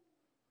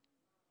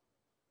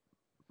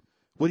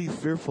 What are you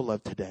fearful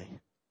of today?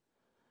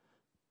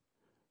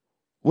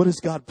 What is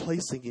God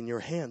placing in your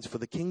hands for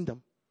the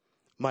kingdom?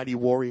 Mighty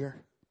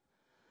warrior.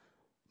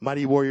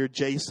 Mighty warrior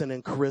Jason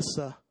and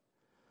Carissa.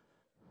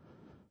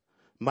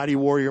 Mighty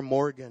warrior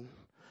Morgan.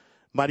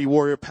 Mighty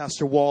warrior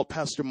Pastor Walt,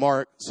 Pastor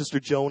Mark, Sister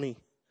Joni.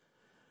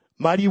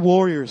 Mighty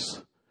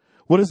warriors.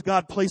 What is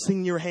God placing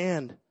in your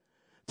hand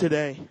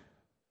today?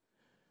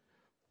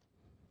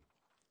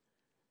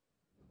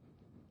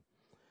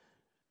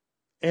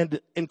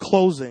 And in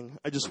closing,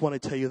 I just want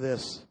to tell you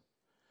this.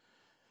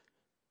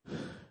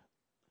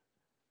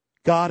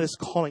 God is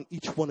calling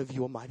each one of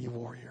you a mighty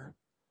warrior.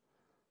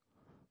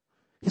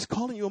 He's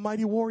calling you a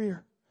mighty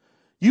warrior.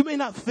 You may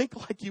not think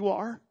like you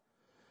are.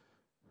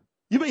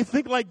 You may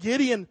think like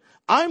Gideon,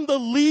 I'm the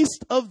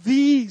least of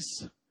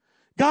these.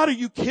 God, are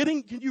you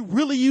kidding? Can you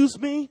really use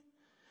me?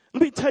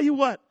 Let me tell you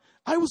what.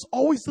 I was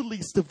always the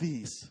least of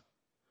these.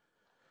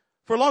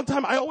 For a long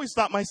time, I always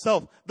thought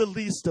myself the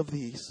least of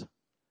these.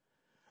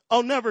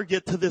 I'll never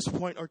get to this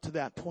point or to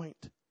that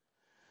point.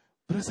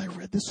 But as I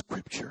read this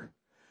scripture,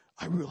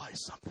 I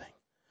realized something.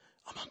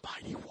 I'm a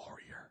mighty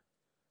warrior.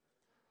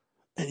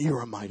 And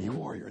you're a mighty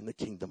warrior in the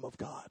kingdom of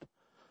God.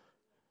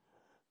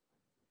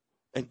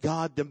 And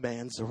God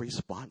demands a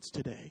response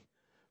today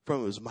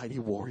from his mighty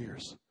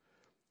warriors.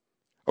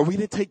 Are we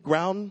going to take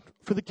ground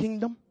for the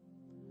kingdom?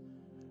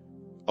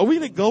 Are we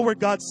going to go where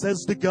God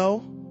says to go?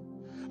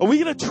 Are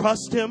we going to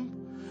trust him?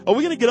 Are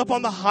we going to get up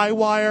on the high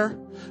wire?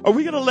 Are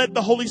we going to let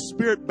the Holy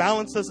Spirit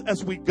balance us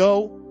as we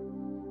go?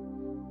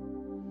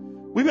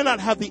 We may not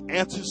have the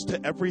answers to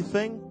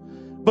everything,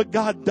 but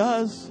God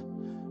does.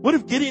 What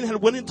if Gideon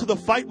had went into the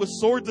fight with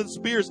swords and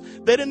spears?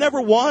 They'd have never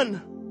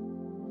won.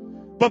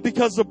 But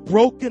because of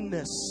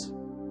brokenness,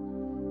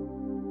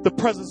 the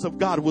presence of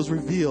God was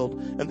revealed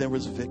and there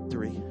was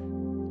victory.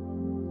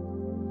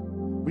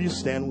 Will you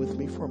stand with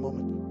me for a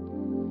moment?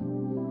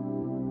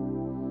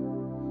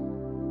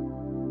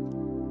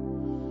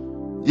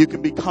 You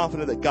can be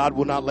confident that God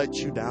will not let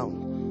you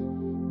down.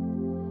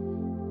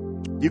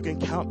 You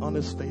can count on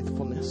his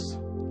faithfulness.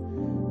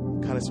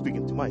 I'm kind of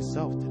speaking to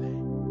myself today.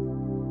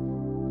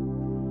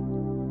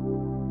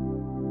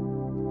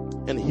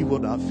 And he will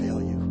not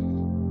fail you.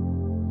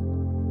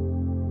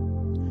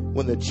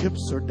 When the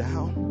chips are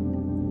down,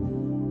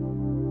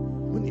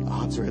 when the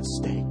odds are at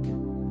stake,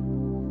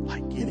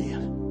 like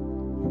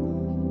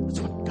Gideon,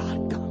 that's when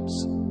God comes.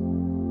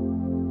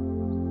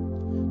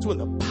 It's when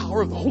the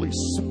power of the Holy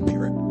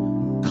Spirit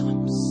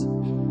comes.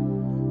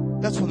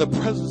 That's when the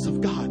presence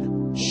of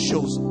God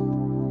shows up.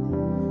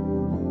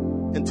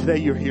 And today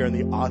you're here and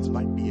the odds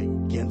might be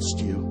against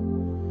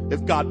you.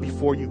 If God be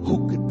for you,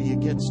 who could be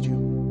against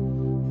you?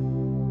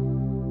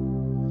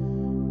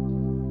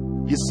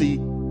 You see,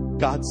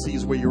 God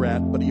sees where you're at,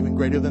 but even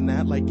greater than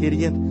that, like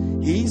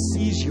Gideon, he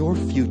sees your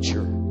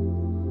future.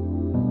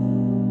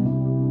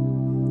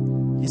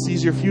 He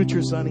sees your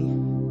future, sonny.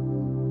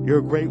 You're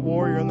a great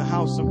warrior in the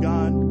house of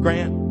God.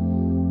 Grant,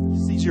 he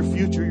sees your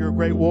future. You're a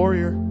great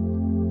warrior.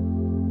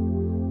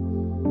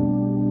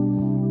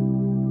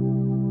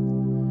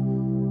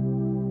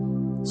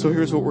 So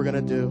here's what we're going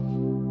to do.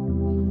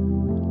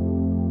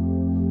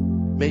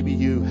 Maybe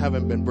you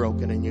haven't been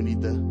broken and you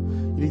need to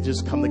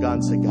just come to God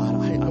and say, God,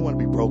 I want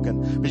to be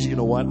broken. Because you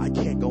know what? I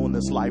can't go in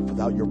this life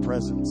without your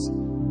presence.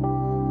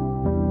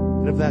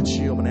 And if that's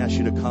you, I'm going to ask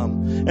you to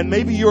come. And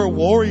maybe you're a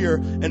warrior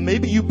and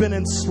maybe you've been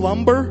in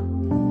slumber.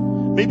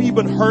 Maybe you've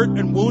been hurt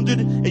and wounded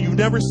and you've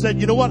never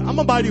said, you know what? I'm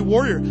a mighty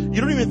warrior.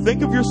 You don't even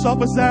think of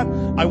yourself as that.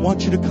 I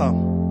want you to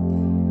come.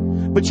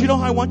 But you know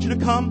how I want you to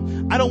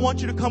come? I don't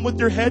want you to come with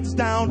your heads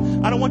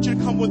down. I don't want you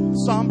to come with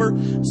somber.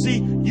 See,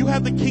 you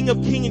have the King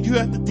of Kings and you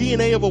have the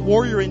DNA of a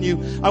warrior in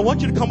you. I want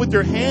you to come with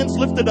your hands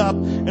lifted up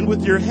and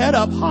with your head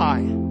up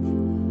high.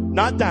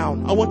 Not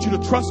down. I want you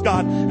to trust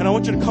God and I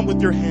want you to come with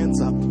your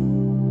hands up.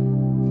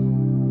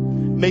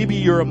 Maybe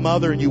you're a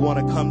mother and you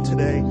want to come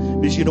today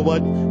because you know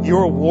what?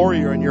 You're a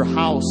warrior in your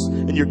house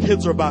and your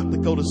kids are about to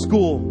go to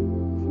school.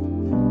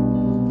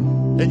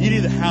 And you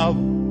need to have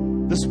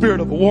the spirit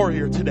of a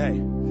warrior today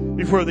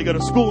before they go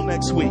to school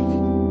next week.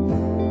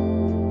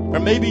 Or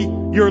maybe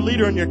you're a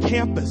leader on your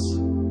campus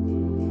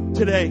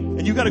today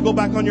and you got to go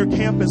back on your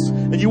campus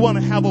and you want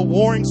to have a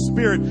warring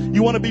spirit.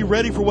 You want to be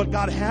ready for what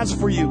God has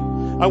for you.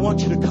 I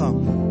want you to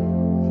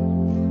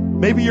come.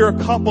 Maybe you're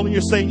a couple and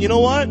you're saying, you know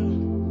what?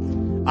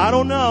 I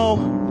don't know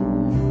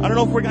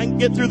if we're going to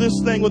get through this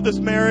thing with this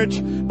marriage,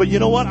 but you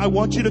know what? I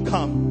want you to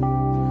come.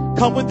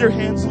 Come with your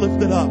hands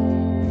lifted up.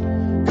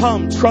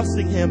 Come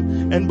trusting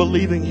Him and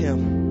believing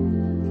Him.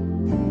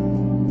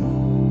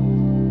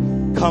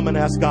 Come and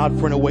ask God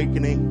for an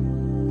awakening.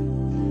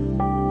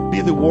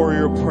 Be the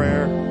warrior of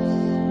prayer.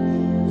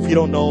 If you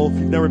don't know, if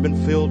you've never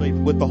been filled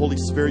with the Holy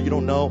Spirit, you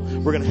don't know,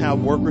 we're going to have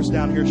workers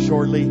down here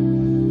shortly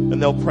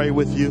and they'll pray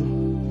with you.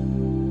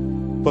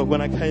 But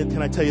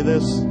can I tell you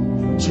this?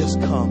 Just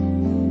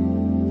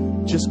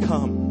come. Just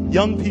come.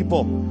 Young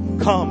people,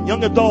 come.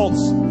 Young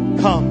adults,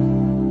 come.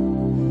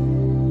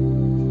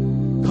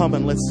 Come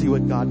and let's see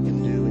what God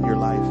can do in your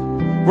life.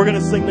 We're going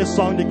to sing this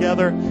song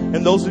together.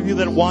 And those of you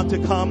that want to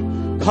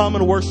come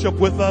and worship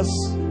with us.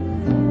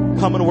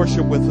 Come and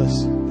worship with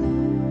us.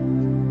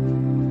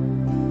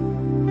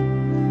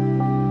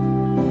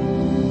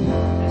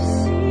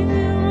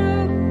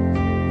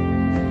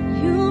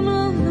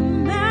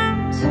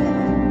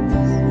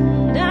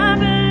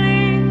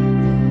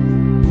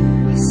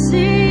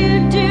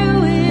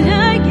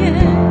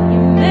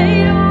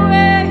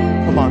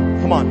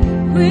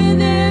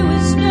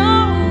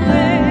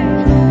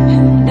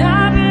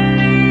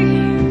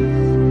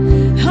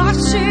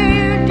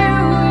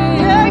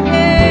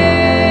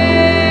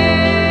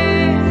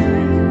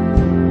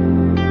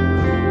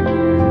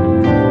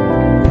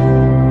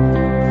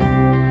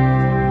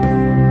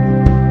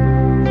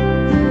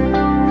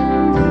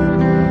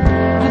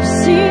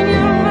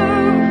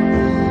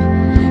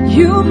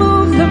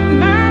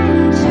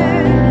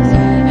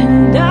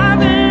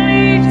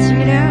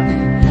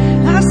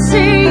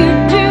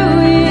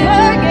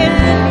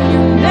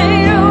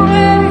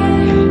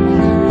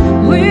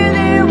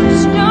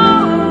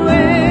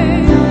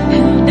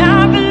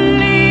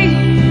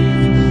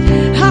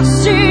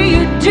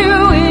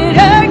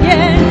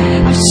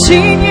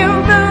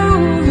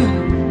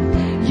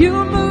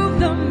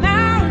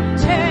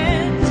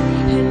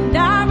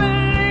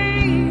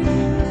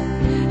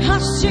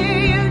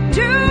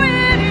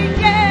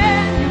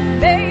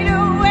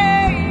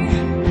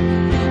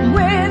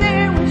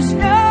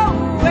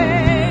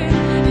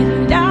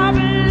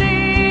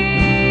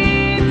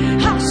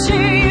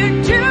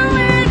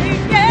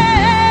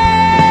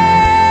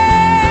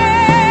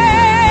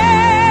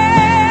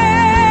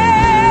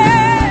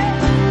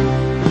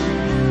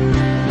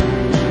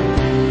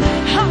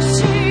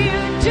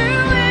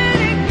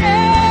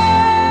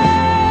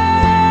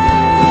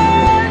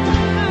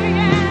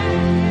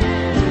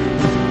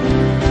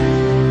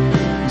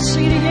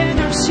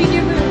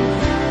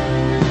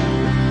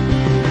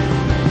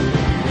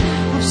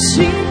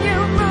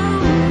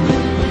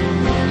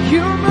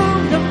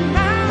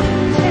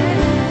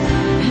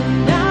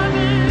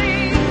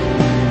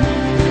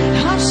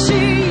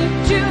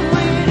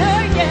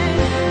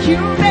 You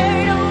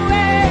made a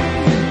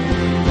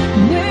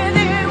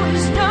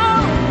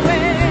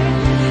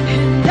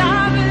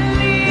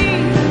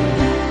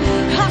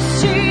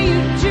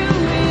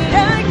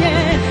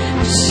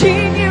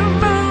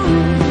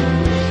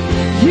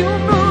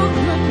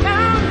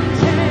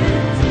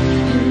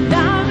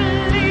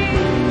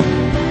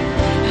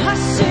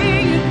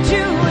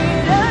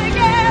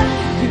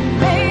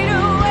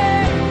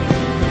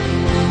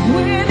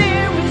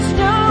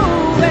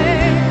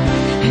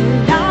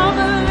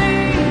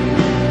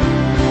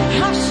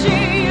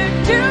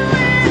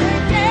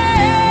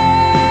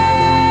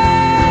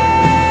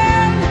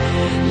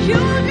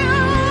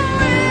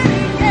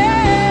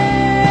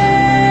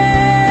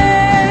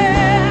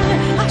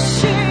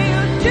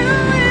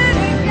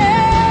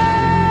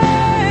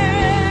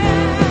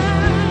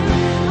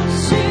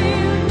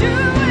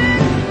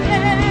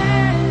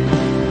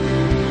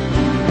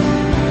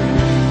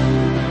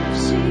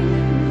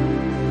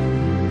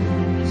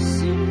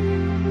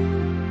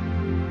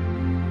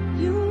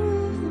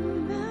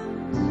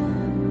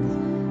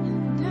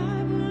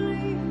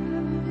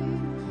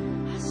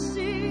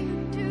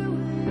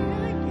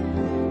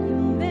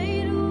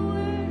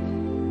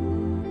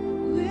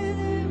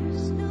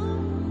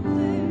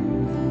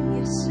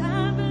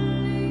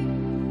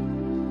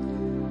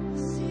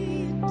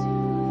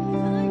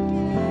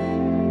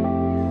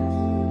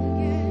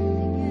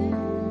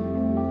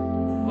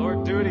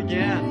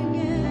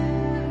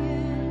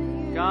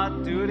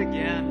do it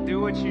again. Do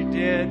what you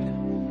did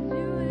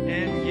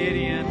in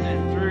Gideon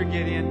and through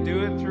Gideon.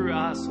 Do it through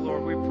us,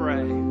 Lord, we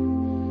pray.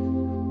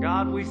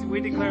 God,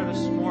 we declare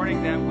this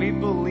morning that we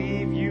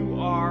believe you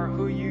are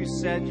who you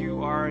said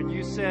you are. And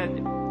you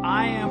said,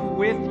 I am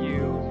with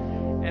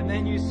you. And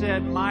then you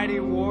said, mighty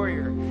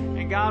warrior.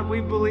 And God,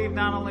 we believe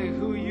not only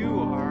who you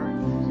are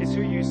is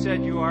who you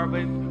said you are,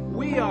 but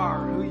we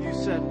are who you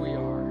said we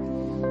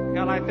are.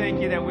 God, I thank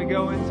you that we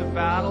go into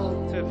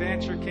battle to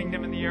advance your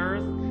kingdom in the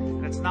earth.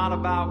 And it's not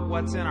about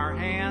what's in our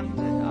hand.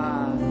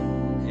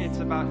 It's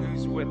about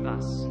who's with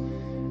us.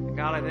 And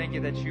God, I thank you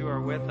that you are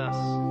with us.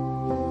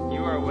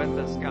 You are with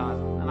us, God.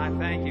 And I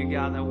thank you,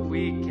 God, that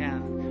we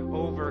can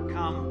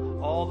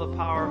overcome all the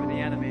power of the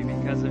enemy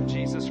because of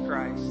Jesus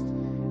Christ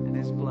and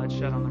his blood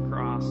shed on the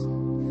cross.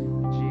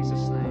 In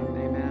Jesus' name,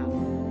 amen.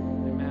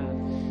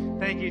 Amen.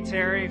 Thank you,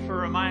 Terry, for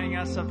reminding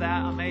us of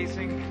that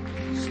amazing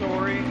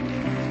story.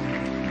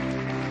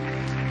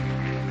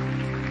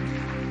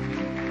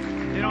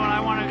 You know what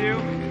I want to do?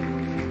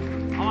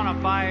 I want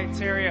to buy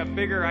Terry a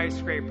bigger ice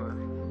scraper.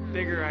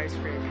 Bigger ice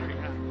scraper,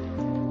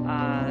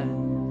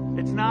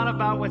 it's not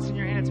about what's in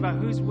your hand. It's about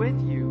who's with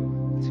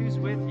you. It's who's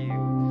with you.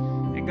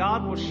 And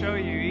God will show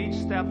you each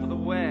step of the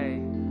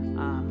way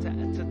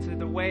to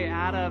the way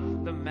out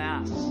of the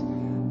mess,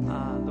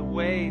 the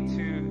way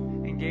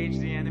to engage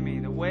the enemy,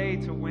 the way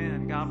to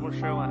win. God will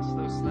show us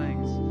those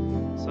things.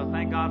 So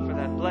thank God for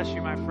that. Bless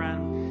you, my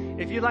friend.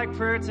 If you'd like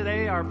prayer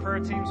today, our prayer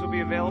teams will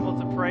be available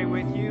to pray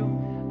with you.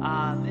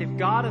 If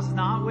God is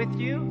not with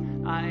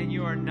you and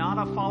you are not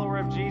a follower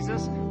of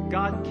Jesus,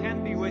 God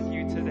can be with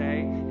you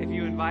today if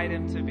you invite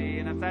him to be.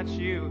 And if that's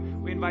you,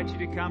 we invite you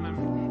to come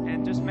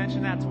and just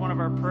mention that to one of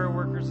our prayer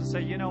workers and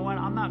say, you know what,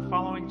 I'm not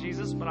following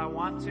Jesus, but I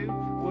want to.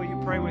 Will you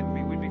pray with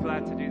me? We'd be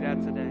glad to do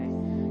that today.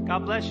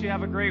 God bless you.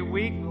 Have a great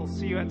week. We'll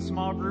see you at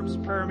small groups,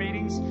 prayer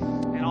meetings,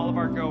 and all of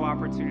our Go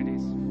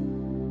opportunities.